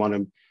 is that we want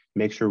to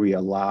make sure we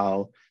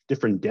allow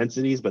different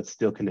densities, but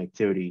still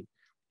connectivity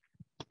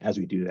as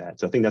we do that.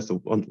 So I think that's the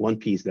one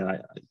piece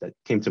that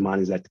came to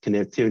mind, is that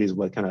connectivity is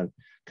what kind of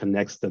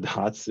connects the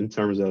dots in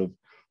terms of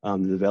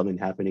the development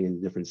happening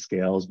in different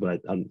scales.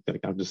 But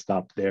I'll just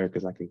stop there,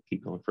 because I can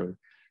keep going for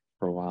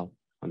a while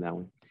on that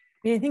one.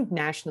 I mean, I think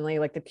nationally,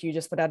 like the Pew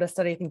just put out a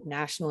study, I think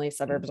nationally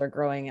suburbs are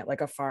growing at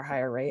like a far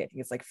higher rate. I think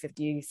it's like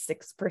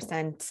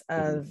 56%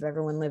 of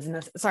everyone lives in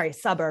a, sorry,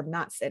 suburb,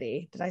 not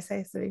city. Did I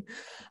say city?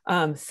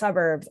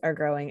 Suburbs are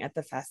growing at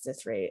the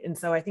fastest rate. And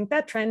so I think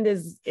that trend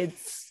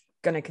it's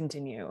going to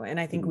continue. And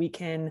I think we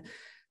can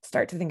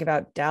start to think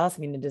about Dallas.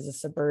 I mean, it is a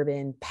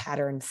suburban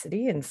pattern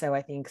city. And so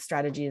I think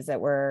strategies that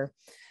we're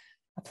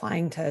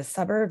applying to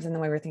suburbs and the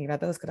way we're thinking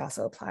about those could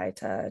also apply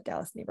to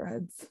Dallas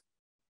neighborhoods.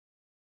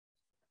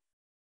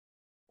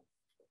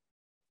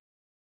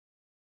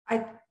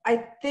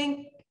 I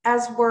think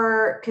as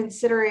we're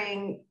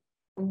considering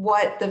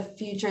what the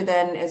future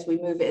then, as we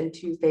move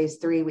into phase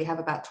 3, we have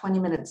about 20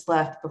 minutes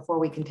left before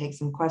we can take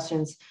some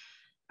questions.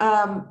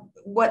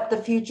 What the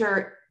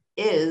future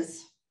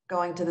is,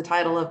 going to the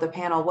title of the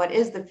panel, what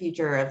is the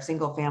future of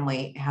single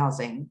family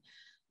housing?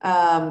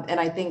 And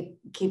I think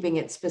keeping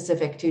it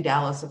specific to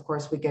Dallas, of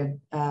course, we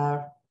could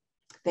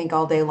think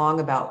all day long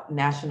about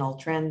national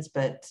trends,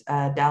 but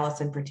Dallas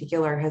in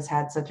particular has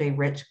had such a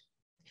rich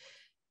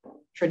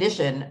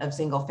tradition of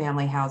single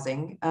family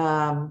housing.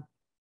 How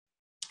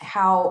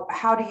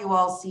do you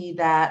all see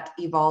that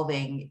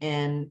evolving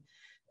in,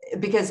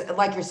 because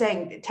like you're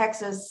saying,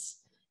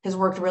 Texas has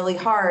worked really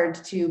hard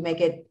to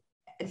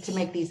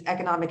make these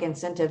economic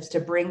incentives to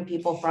bring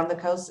people from the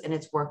coast, and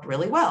it's worked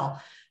really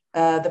well.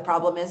 The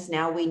problem is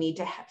now we need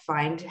to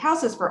find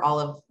houses for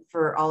all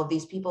of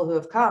these people who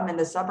have come, and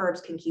the suburbs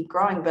can keep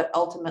growing, but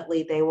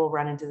ultimately they will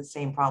run into the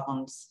same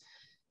problems.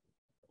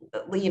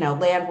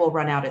 Land will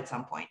run out at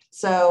some point.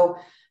 So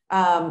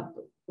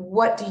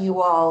what do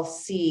you all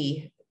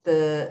see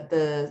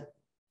the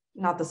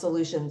not the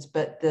solutions,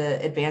 but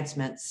the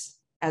advancements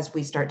as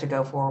we start to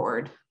go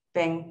forward?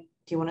 Bing,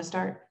 do you want to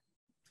start?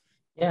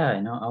 Yeah,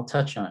 and I'll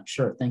touch on,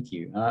 sure, thank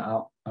you.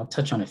 I'll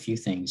touch on a few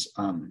things.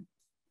 Going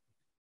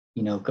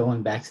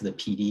back to the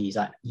PDs,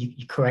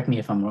 you correct me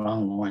if I'm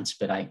wrong, Lawrence,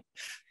 but I've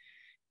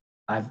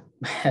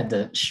had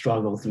to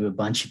struggle through a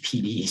bunch of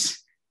PDs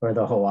where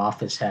the whole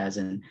office has,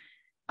 and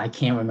I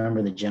can't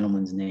remember the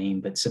gentleman's name,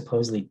 but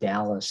supposedly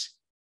Dallas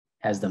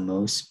has the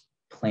most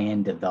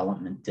planned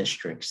development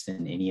districts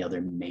than any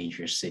other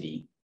major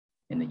city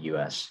in the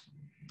US.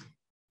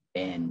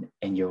 And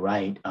you're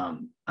right,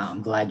 I'm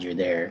glad you're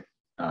there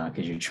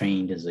because you're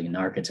trained as an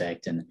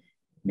architect, and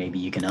maybe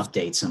you can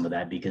update some of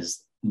that,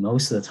 because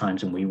most of the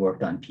times when we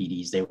worked on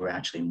PDs, they were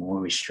actually more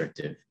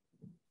restrictive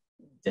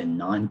than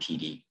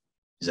non-PD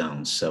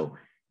zones. So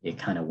it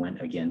kind of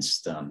went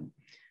against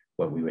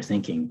what we were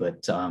thinking.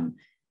 But I'm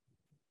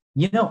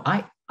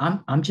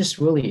just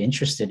really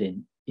interested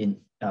in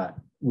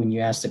when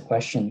you asked the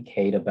question,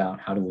 Kate, about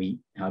how do we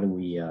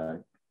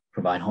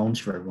provide homes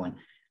for everyone.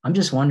 I'm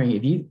just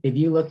wondering if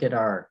you look at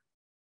our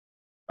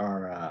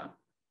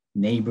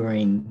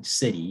neighboring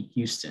city,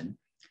 Houston,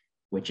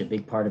 which a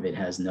big part of it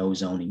has no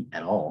zoning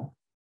at all,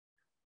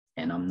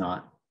 and I'm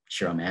not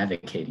sure I'm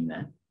advocating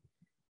that.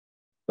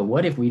 But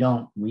what if we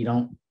don't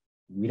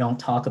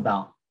talk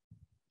about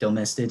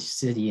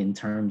domesticity in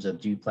terms of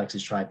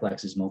duplexes,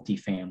 triplexes,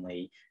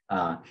 multifamily,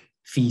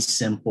 fee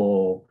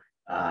simple,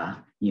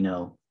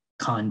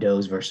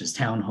 condos versus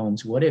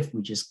townhomes? What if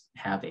we just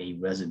have a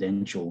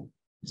residential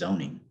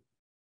zoning?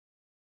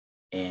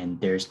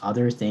 And there's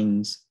other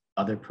things,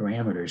 other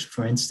parameters.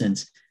 For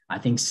instance, I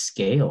think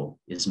scale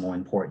is more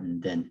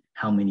important than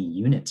how many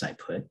units I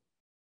put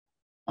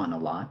on a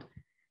lot,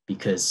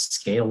 because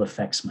scale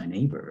affects my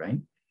neighbor, right?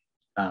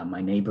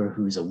 My neighbor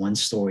who's a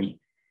one-story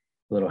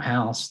little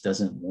house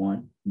doesn't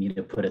want me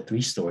to put a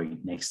 3-story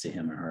next to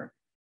him or her.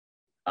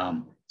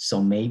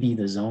 So maybe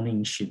the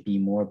zoning should be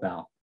more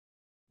about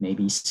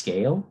maybe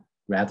scale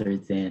rather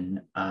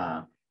than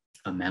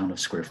amount of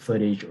square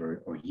footage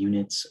or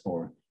units,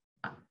 or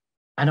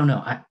I don't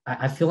know.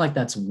 I feel like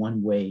that's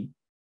one way.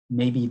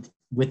 Maybe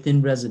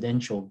within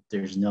residential,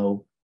 there's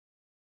no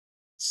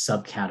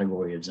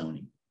subcategory of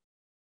zoning,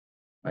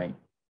 right?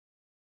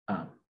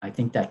 I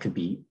think that could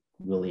be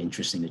really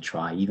interesting to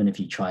try, even if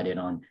you tried it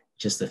on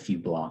just a few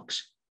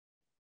blocks.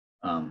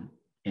 And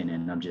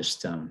then I'm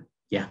just,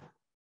 it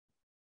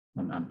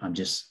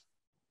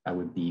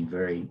would be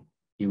very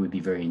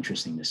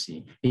interesting to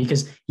see,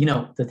 because,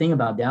 the thing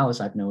about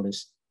Dallas I've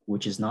noticed,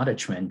 which is not a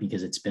trend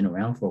because it's been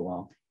around for a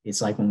while,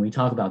 it's like when we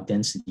talk about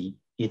density,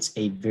 it's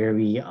a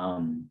very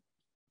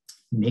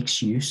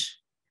mixed use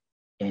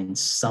and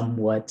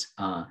somewhat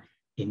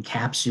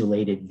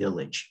encapsulated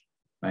village,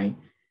 right?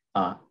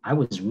 I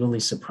was really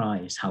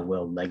surprised how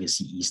well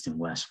Legacy East and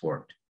West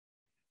worked.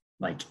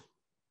 Like,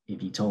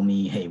 if you told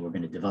me, hey, we're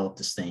going to develop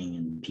this thing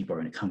and people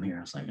are going to come here,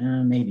 I was like,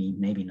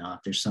 maybe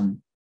not. There's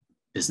some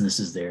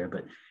businesses there,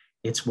 but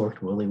it's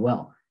worked really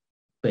well.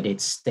 But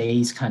it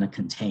stays kind of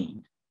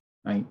contained,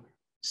 right?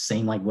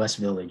 Same like West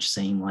Village,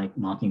 same like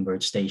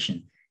Mockingbird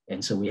Station.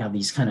 And so we have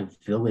these kind of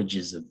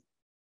villages of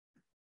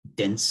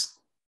dense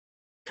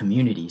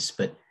communities,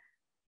 but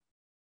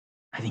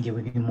I think it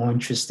would be more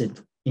interesting,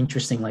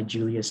 like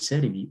Julia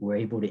said, if you were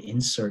able to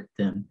insert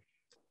them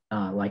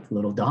like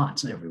little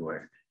dots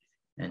everywhere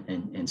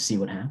and see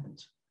what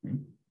happens, right?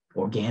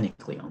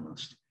 Organically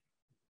almost.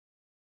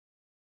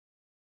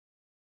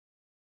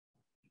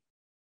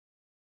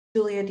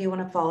 Julia, do you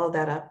want to follow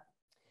that up?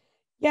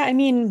 Yeah, I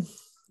mean,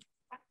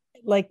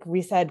 like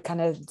we said,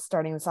 kind of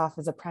starting this off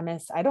as a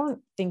premise, I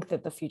don't think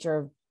that the future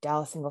of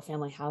Dallas single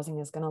family housing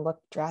is going to look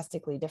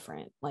drastically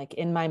different. Like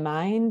in my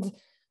mind,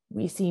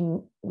 we see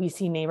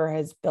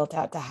neighborhoods built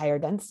out to higher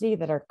density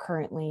that are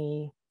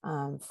currently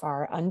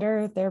far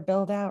under their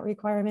build out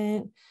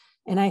requirement.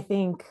 And I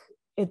think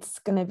it's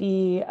going to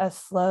be a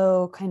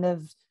slow kind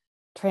of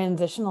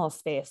transitional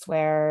space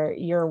where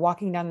you're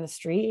walking down the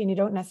street and you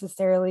don't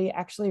necessarily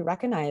actually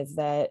recognize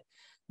that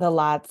the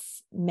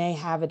lots may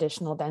have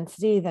additional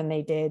density than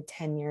they did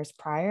 10 years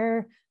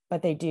prior,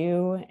 but they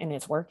do, and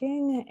it's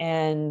working.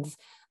 And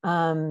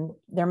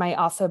there might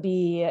also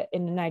be,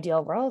 in an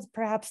ideal world,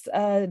 perhaps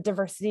a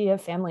diversity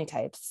of family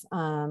types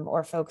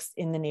or folks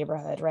in the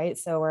neighborhood, right?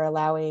 So we're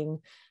allowing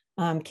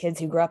kids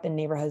who grew up in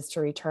neighborhoods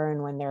to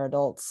return when they're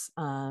adults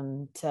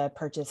to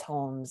purchase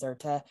homes or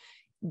to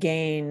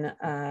gain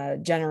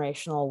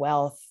generational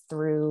wealth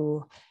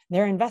through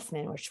their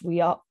investment, which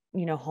we all,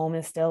 home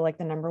is still like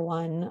the number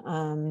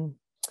one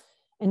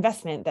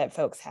investment that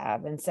folks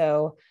have. And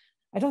so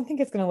I don't think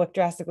it's going to look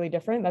drastically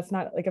different. That's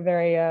not like a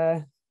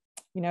very,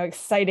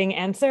 exciting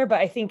answer, but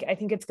I think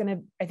it's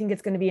going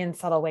to be in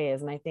subtle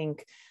ways. And I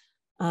think,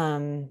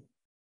 again,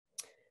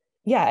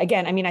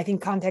 I mean, I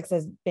think context,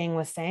 as Bing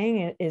was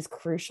saying, is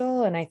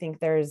crucial. And I think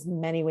there's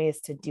many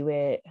ways to do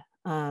it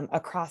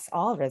across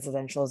all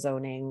residential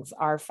zonings,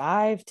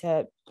 R5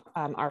 to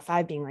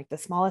R5 being like the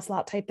smallest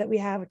lot type that we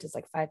have, which is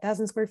like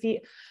 5,000 square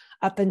feet,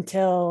 up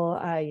until,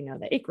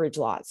 the acreage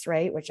lots,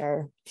 right, which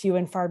are few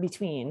and far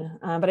between.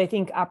 But I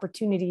think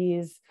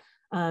opportunities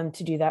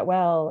to do that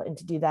well and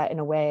to do that in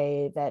a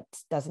way that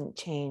doesn't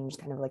change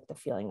kind of like the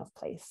feeling of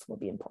place will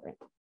be important.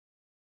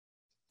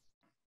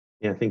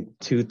 Yeah, I think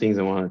two things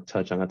I want to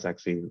touch on. That's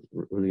actually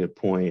a really good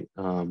point.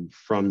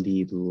 From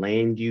the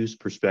land use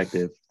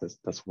perspective,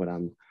 that's what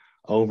I'm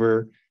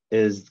over,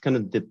 is kind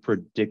of the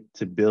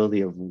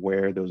predictability of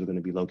where those are going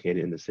to be located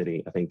in the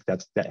city. I think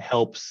that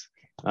helps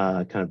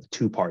kind of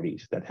two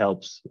parties. That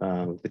helps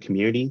the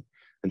community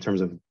in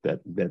terms of that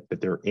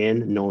they're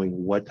in, knowing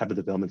what type of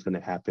development is going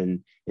to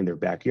happen in their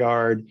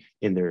backyard,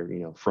 in their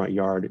front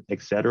yard,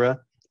 et cetera.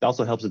 It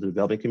also helps the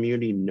development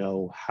community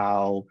know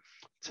how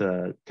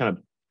to kind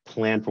of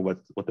plan for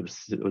what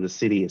the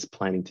city is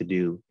planning to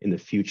do in the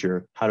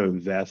future, how to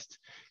invest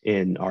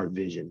in our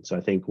vision. So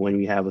I think when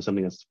we have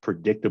something that's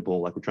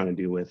predictable, like we're trying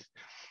to do with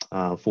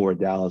for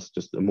Dallas,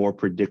 just a more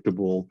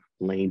predictable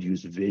land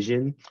use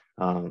vision,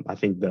 I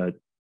think the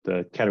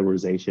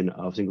categorization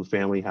of single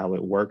family, how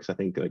it works, I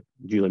think like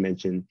Julia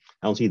mentioned,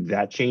 I don't see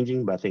that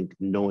changing, but I think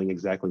knowing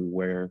exactly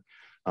where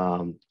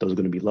those are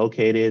going to be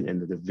located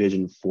and the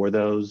vision for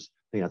those,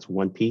 I think that's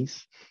one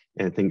piece.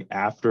 And I think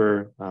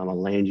after a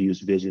land use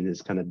vision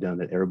is kind of done,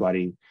 that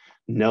everybody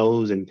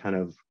knows and kind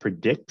of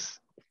predicts,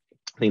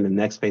 I think the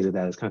next phase of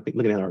that is kind of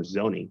looking at our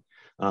zoning,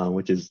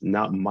 which is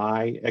not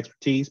my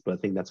expertise, but I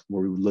think that's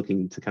where we're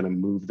looking to kind of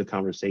move the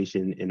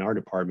conversation in our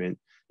department,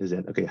 is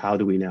that, okay, how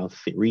do we now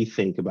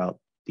rethink about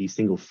these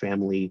single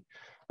family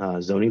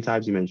zoning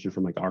types? You mentioned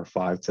from like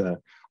R5 to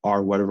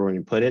R whatever we're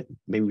going to put it.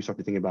 Maybe we start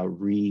to think about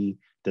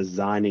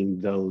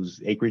redesigning those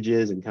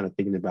acreages and kind of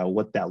thinking about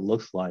what that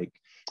looks like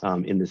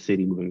in the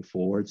city moving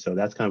forward. So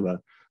that's kind of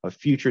a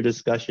future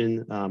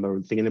discussion that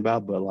we're thinking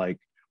about, but like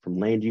from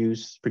land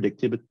use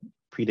predictability,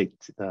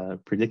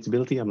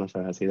 I'm not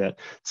sure how to say that.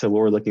 So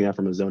what we're looking at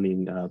from a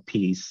zoning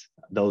piece,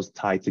 those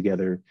tie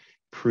together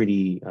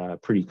pretty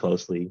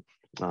closely.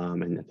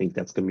 And I think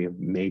that's going to be a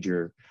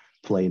major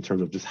play in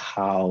terms of just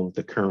how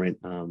the current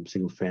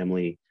single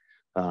family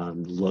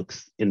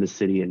looks in the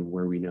city and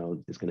where we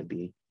know it's going to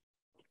be.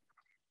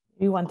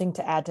 One thing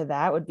to add to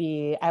that would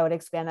be, I would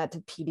expand that to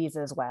PDs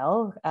as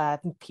well. I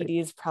think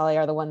PDs probably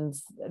are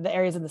the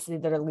areas of the city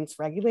that are least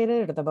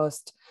regulated or the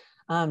most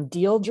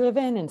deal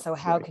driven. And so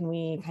how can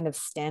we kind of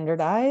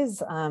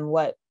standardize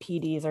what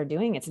PDs are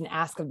doing? It's an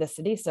ask of the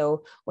city.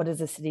 So what is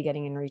the city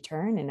getting in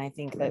return? And I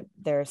think that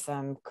there are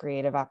some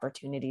creative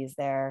opportunities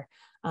there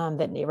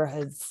that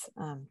neighborhoods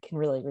can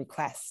really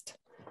request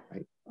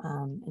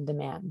and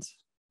demand.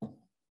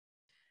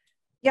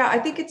 Yeah, I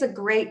think it's a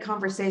great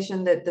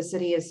conversation that the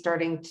city is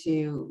starting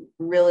to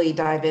really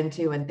dive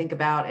into and think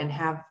about and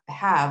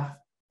have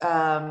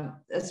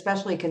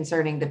especially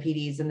concerning the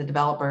PDs and the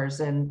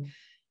developers, and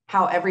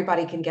how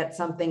everybody can get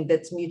something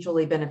that's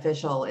mutually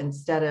beneficial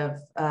instead of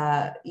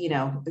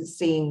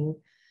seeing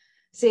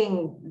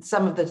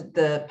some of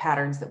the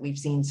patterns that we've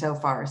seen so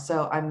far.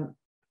 So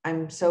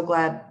I'm so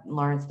glad,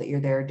 Lawrence, that you're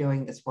there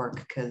doing this work,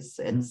 because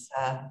it's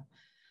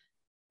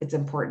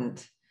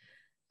important.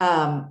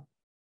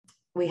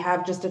 We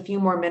have just a few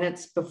more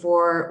minutes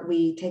before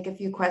we take a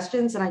few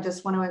questions. And I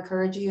just want to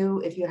encourage you,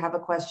 if you have a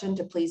question,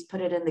 to please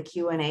put it in the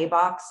Q&A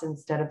box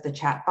instead of the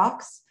chat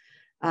box.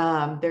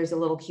 There's a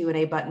little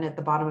Q&A button at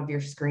the bottom of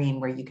your screen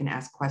where you can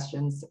ask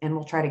questions, and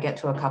we'll try to get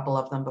to a couple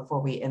of them before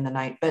we end the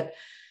night. But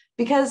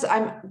because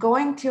I'm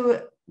going to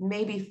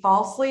maybe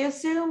falsely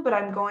assume, but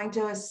I'm going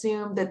to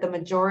assume that the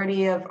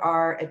majority of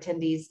our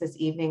attendees this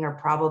evening are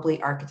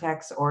probably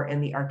architects or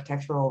in the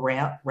architectural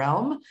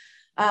realm.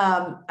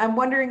 I'm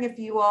wondering if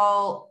you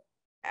all,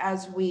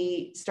 as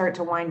we start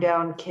to wind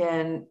down,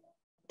 can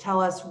tell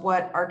us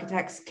what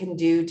architects can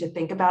do to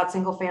think about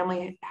single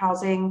family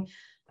housing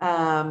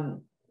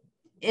through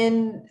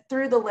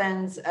the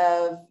lens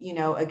of,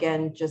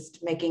 again,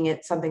 just making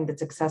it something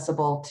that's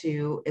accessible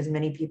to as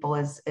many people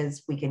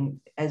as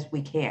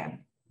we can.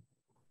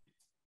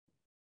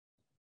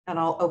 And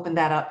I'll open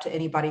that up to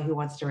anybody who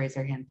wants to raise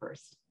their hand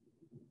first.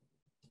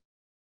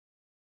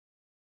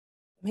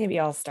 Maybe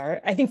I'll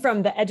start. I think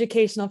from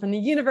the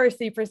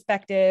university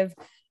perspective,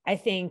 I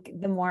think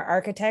the more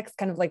architects,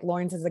 kind of like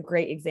Lawrence is a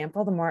great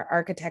example, the more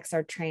architects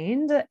are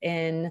trained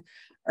in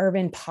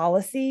urban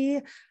policy,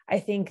 I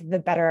think the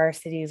better our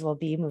cities will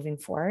be moving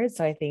forward.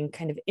 So I think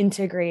kind of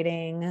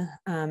integrating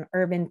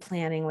urban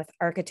planning with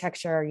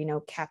architecture,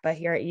 Kappa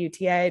here at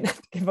UTA, not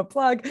to give a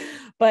plug,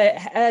 but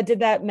did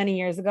that many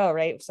years ago,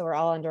 right? So we're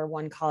all under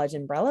one college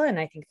umbrella. And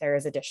I think there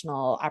is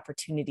additional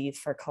opportunities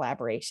for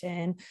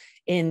collaboration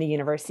in the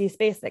university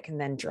space that can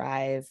then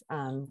drive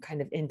kind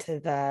of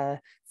into the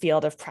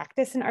field of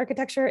practice in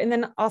architecture. And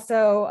then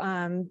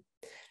also,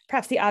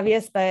 perhaps the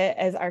obvious, but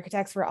as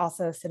architects, we're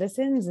also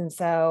citizens. And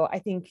so I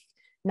think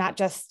not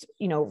just,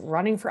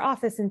 running for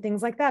office and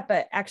things like that,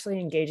 but actually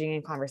engaging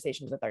in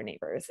conversations with our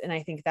neighbors. And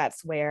I think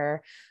that's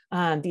where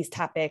these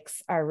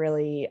topics are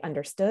really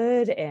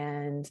understood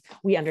and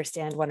we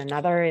understand one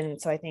another.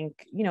 And so I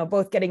think,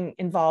 both getting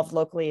involved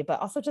locally, but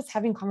also just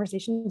having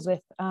conversations with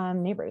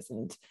neighbors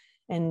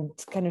and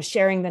kind of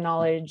sharing the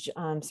knowledge,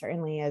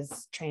 certainly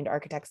as trained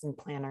architects and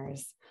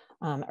planners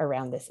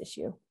around this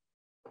issue.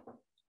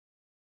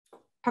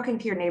 Talking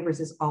to your neighbors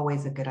is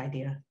always a good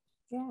idea.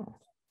 Yeah.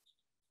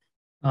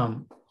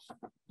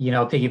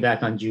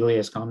 Piggyback on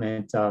Julia's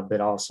comment, but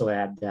also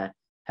add that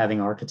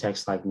having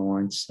architects like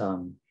Lawrence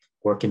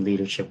work in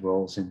leadership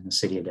roles in the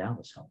city of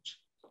Dallas helps.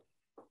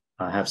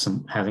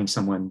 Having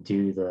someone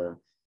do the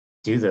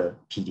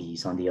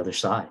PDs on the other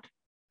side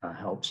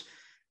helps.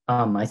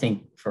 I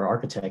think for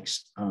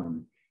architects,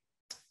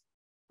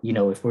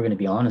 if we're going to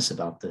be honest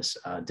about this,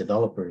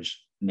 developers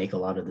make a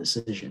lot of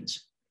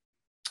decisions.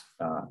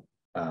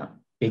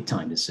 Big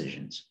time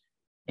decisions.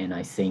 And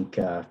I think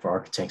for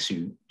architects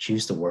who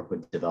choose to work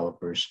with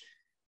developers,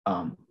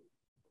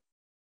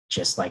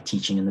 just like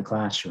teaching in the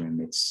classroom,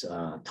 it's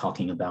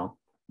talking about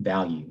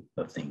value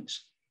of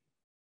things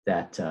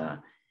that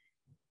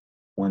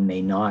one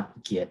may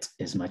not get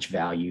as much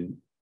value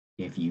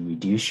if you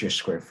reduce your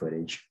square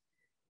footage,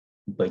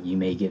 but you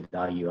may get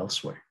value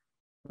elsewhere,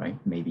 right?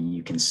 Maybe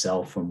you can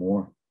sell for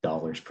more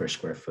dollars per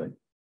square foot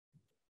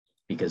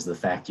because of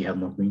the fact you have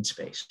no green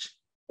space,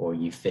 or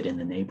you fit in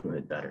the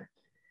neighborhood better,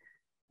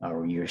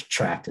 or you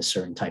attract a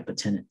certain type of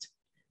tenant.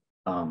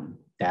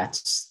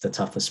 That's the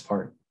toughest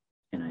part.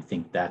 And I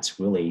think that's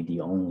really the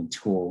only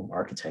tool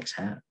architects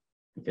have,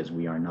 because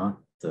we are not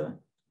the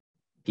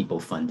people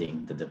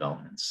funding the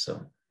developments.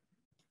 So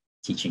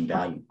teaching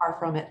value. Far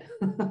from it.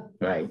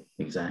 Right,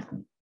 exactly.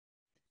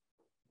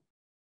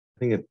 I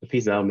think a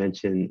piece I'll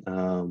mention,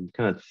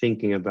 kind of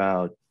thinking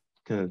about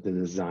kind of the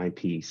design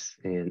piece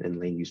and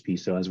land use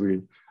piece. So as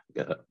we're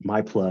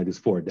my plug is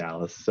Forward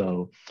Dallas.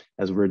 So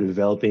as we're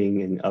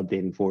developing and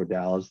updating Forward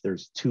Dallas,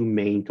 there's two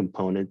main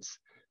components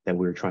that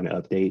we're trying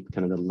to update,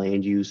 kind of the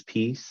land use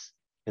piece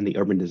and the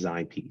urban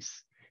design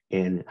piece.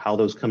 And how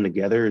those come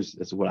together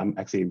is what I'm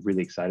actually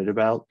really excited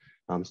about.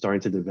 I'm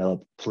starting to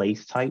develop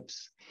place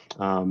types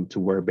to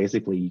where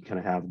basically you kind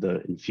of have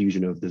the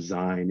infusion of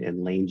design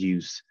and land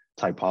use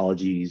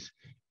typologies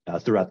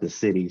throughout the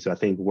city. So I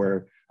think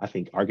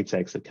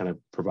architects that kind of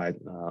provide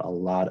a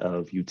lot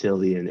of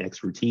utility and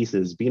expertise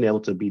is being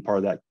able to be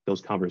part of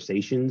those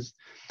conversations,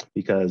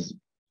 because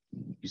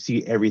you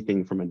see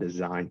everything from a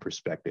design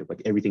perspective,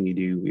 like everything you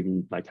do,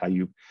 even like how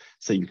you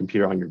set your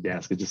computer on your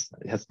desk, it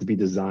has to be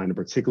designed a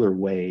particular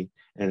way.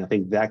 And I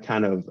think that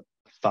kind of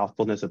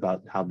thoughtfulness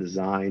about how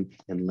design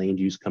and land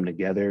use come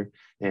together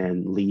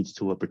and leads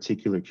to a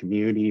particular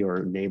community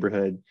or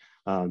neighborhood,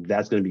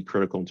 that's going to be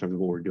critical in terms of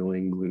what we're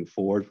doing moving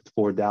forward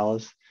for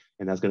Dallas.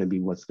 And that's going to be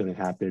what's going to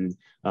happen,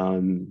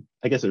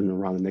 I guess, in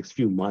around the next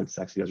few months,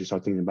 actually, as we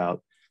start thinking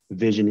about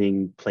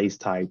visioning place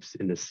types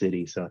in the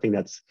city. So I think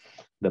that's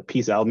the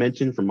piece I'll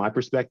mention from my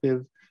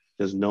perspective,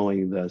 just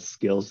knowing the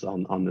skills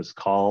on this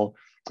call,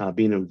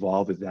 being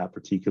involved with that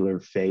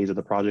particular phase of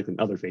the project and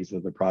other phases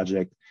of the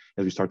project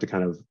as we start to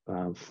kind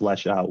of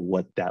flesh out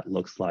what that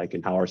looks like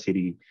and how our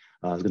city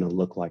is going to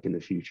look like in the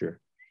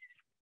future.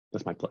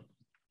 That's my plug.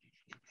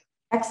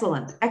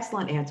 Excellent,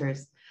 excellent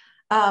answers.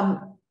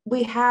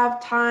 We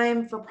have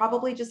time for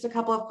probably just a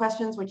couple of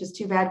questions, which is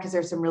too bad because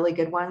there's some really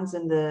good ones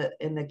in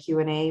the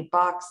Q&A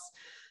box.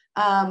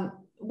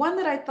 One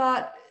that I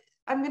thought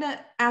I'm going to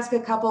ask a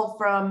couple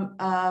from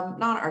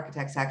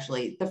non-architects,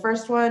 actually. The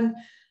first one,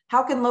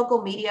 how can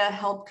local media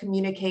help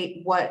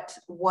communicate what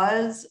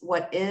is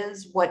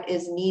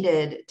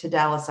needed to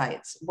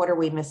Dallasites? What are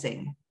we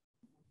missing?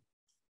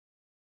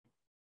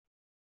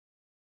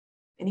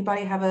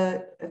 Anybody have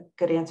a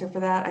good answer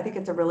for that? I think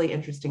it's a really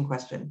interesting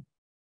question.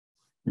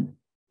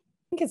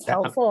 I think it's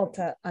helpful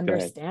to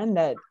understand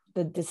that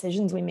the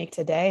decisions we make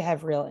today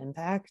have real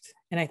impact.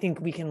 And I think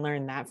we can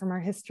learn that from our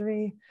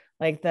history,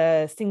 like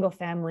the single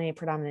family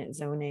predominant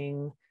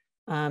zoning,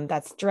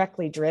 that's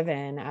directly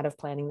driven out of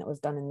planning that was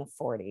done in the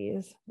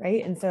 40s,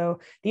 right? And so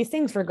these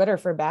things, for good or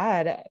for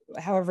bad,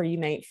 however you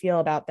might feel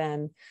about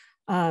them,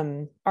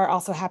 are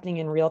also happening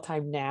in real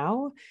time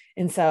now.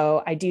 And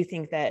so I do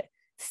think that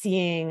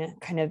seeing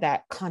kind of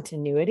that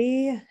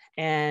continuity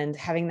and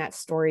having that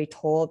story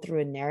told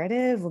through a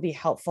narrative will be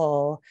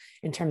helpful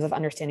in terms of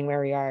understanding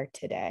where we are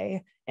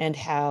today and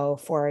how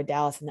for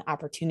Dallas and the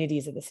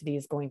opportunities that the city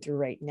is going through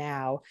right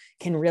now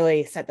can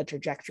really set the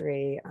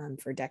trajectory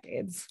for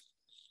decades.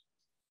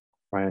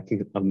 Right. I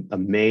think a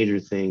major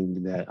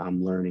thing that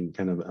I'm learning,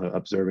 kind of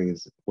observing,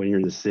 is when you're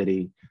in the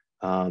city,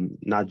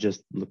 not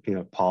just looking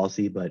at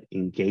policy, but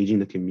engaging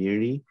the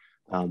community.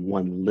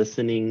 One,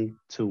 listening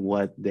to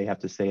what they have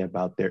to say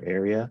about their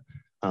area,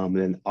 and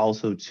then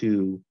also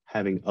two,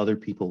 having other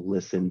people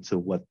listen to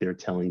what they're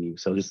telling you.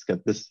 So just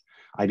got this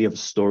idea of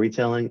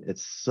storytelling.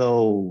 It's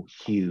so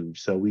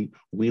huge. So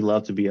we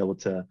love to be able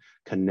to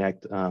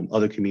connect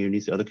other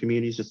communities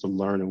just to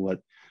learn what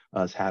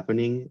is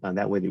happening.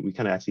 That way that we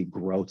kind of actually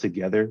grow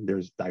together.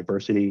 There's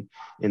diversity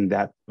in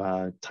that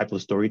type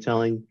of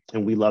storytelling,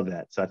 and we love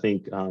that. So I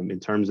think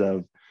in terms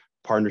of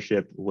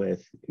partnership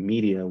with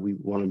media, we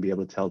want to be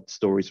able to tell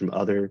stories from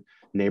other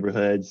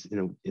neighborhoods,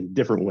 in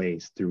different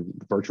ways through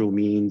virtual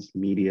means,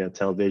 media,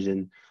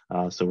 television.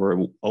 So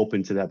we're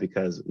open to that,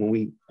 because when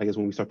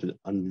we start to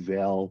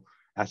unveil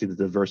actually the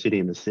diversity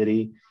in the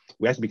city,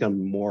 we actually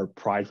become more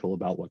prideful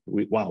about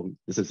wow,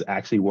 this is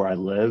actually where I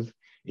live.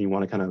 And you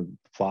want to kind of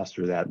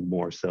foster that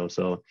more. So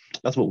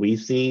that's what we've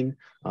seen.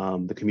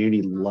 The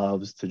community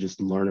loves to just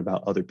learn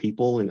about other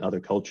people and other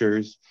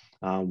cultures.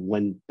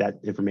 When that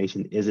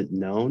information isn't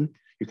known,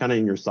 you're kind of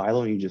in your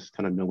silo and you just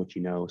kind of know what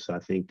you know. So I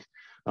think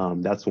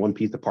that's one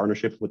piece of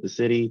partnership with the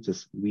city.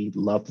 Just we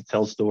love to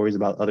tell stories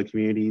about other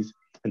communities,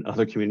 and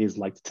other communities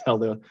like to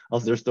tell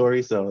us their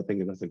stories. So I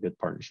think that's a good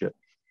partnership.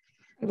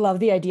 I love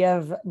the idea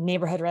of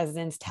neighborhood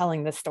residents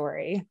telling the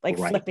story, like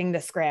flipping the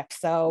script.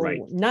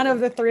 So none of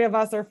the three of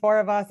us or four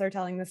of us are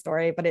telling the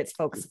story, but it's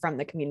folks from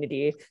the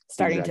community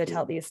starting to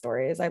tell these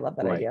stories. I love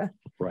that idea.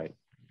 Right.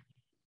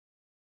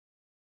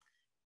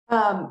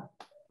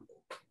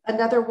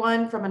 Another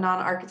one from a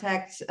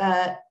non-architect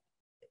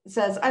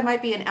says, I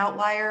might be an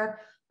outlier,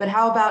 but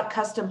how about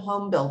custom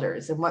home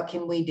builders and what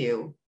can we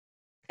do?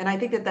 And I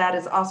think that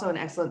is also an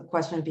excellent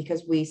question,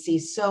 because we see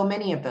so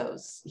many of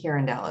those here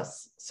in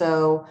Dallas.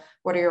 So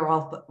what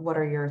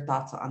are your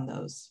thoughts on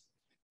those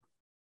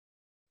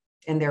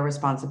and their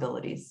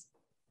responsibilities?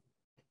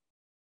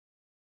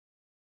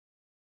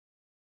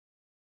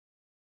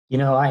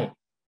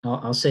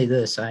 I'll say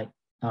this.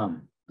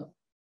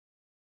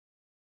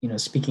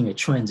 Speaking of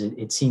trends,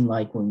 it seemed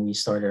like when we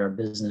started our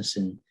business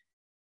in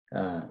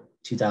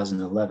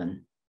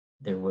 2011,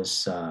 there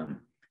was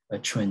a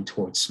trend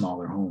towards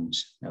smaller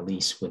homes, at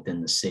least within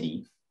the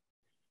city,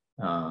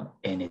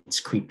 and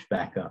it's creeped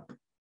back up.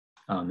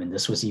 And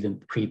this was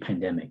even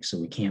pre-pandemic, so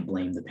we can't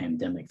blame the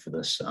pandemic for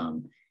this.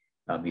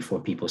 Before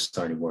people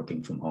started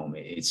working from home,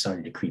 it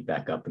started to creep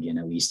back up again,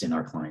 at least in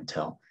our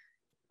clientele.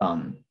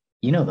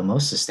 The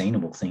most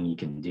sustainable thing you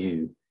can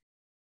do,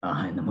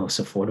 and the most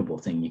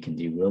affordable thing you can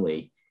do,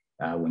 really,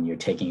 when you're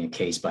taking a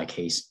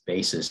case-by-case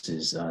basis,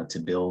 is to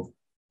build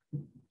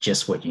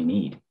just what you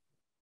need.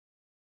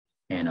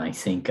 And I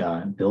think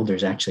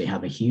builders actually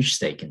have a huge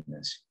stake in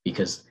this,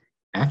 because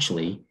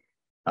actually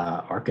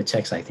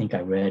architects, I think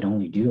I read,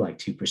 only do like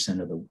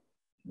 2% of the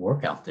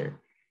work out there.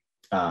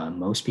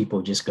 Most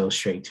people just go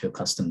straight to a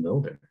custom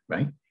builder,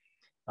 right?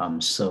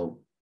 So,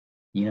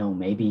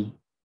 maybe,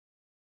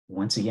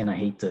 once again, I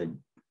hate to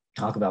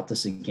talk about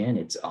this again,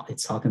 it's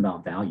talking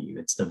about value.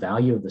 It's the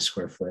value of the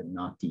square foot,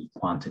 not the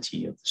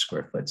quantity of the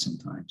square foot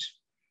sometimes.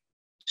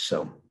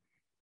 So,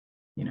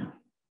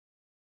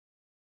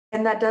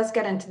 And that does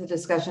get into the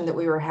discussion that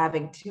we were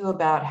having too,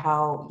 about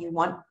how you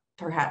want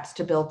perhaps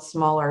to build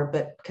smaller,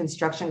 but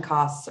construction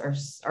costs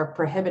are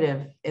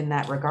prohibitive in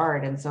that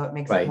regard. And so it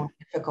makes it more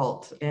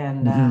difficult.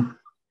 And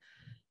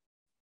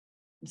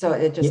so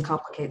it just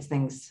complicates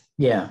things.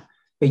 Yeah.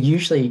 But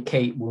usually,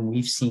 Kate, when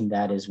we've seen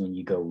that is when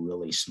you go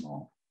really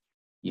small,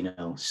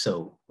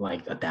 so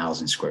like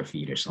 1,000 square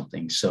feet or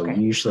something. So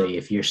usually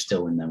if you're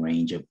still in the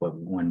range of what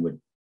one would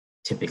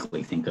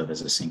typically think of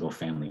as a single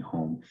family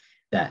home,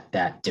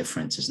 that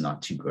difference is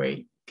not too great.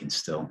 You can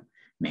still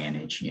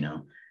manage,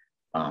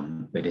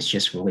 but it's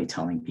just really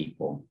telling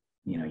people,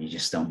 you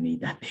just don't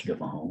need that big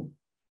of a home,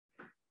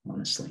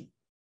 honestly.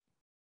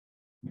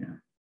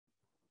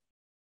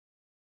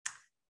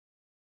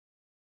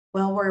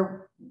 Well,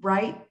 we're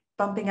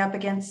bumping up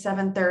against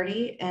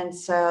 7:30. And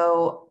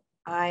so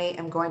I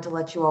am going to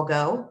let you all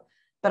go,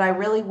 but I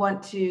really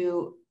want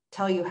to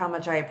tell you how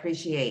much I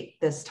appreciate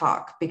this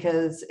talk,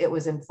 because it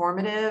was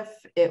informative.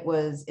 It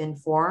was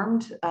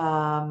informed.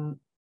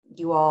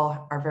 You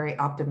all are very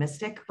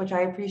optimistic, which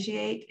I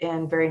appreciate,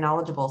 and very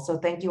knowledgeable. So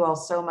thank you all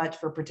so much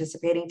for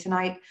participating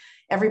tonight.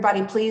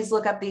 Everybody, please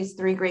look up these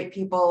three great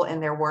people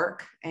and their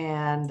work,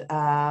 and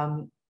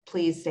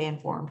please stay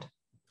informed.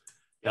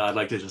 Yeah, I'd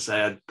like to just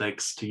add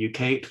thanks to you,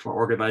 Kate, for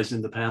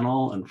organizing the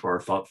panel and for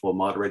a thoughtful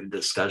moderated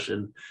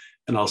discussion,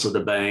 and also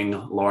to Bang,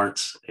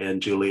 Lawrence,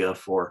 and Julia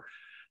for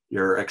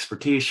your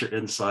expertise, your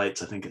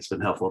insights. I think it's been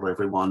helpful to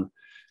everyone.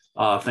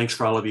 Thanks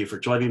for all of you for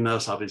joining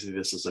us. Obviously,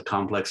 this is a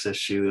complex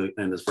issue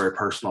and it's very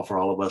personal for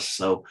all of us.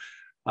 So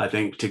I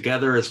think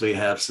together, as we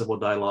have civil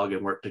dialogue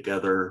and work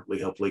together, we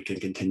hopefully can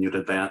continue to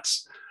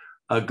advance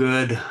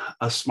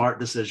smart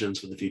decisions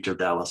for the future of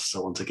Dallas.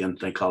 So once again,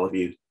 thank all of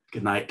you.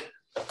 Good night.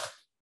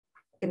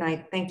 Good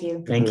night. Thank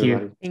you. Thank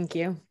you. Thank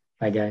you.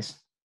 Bye, guys.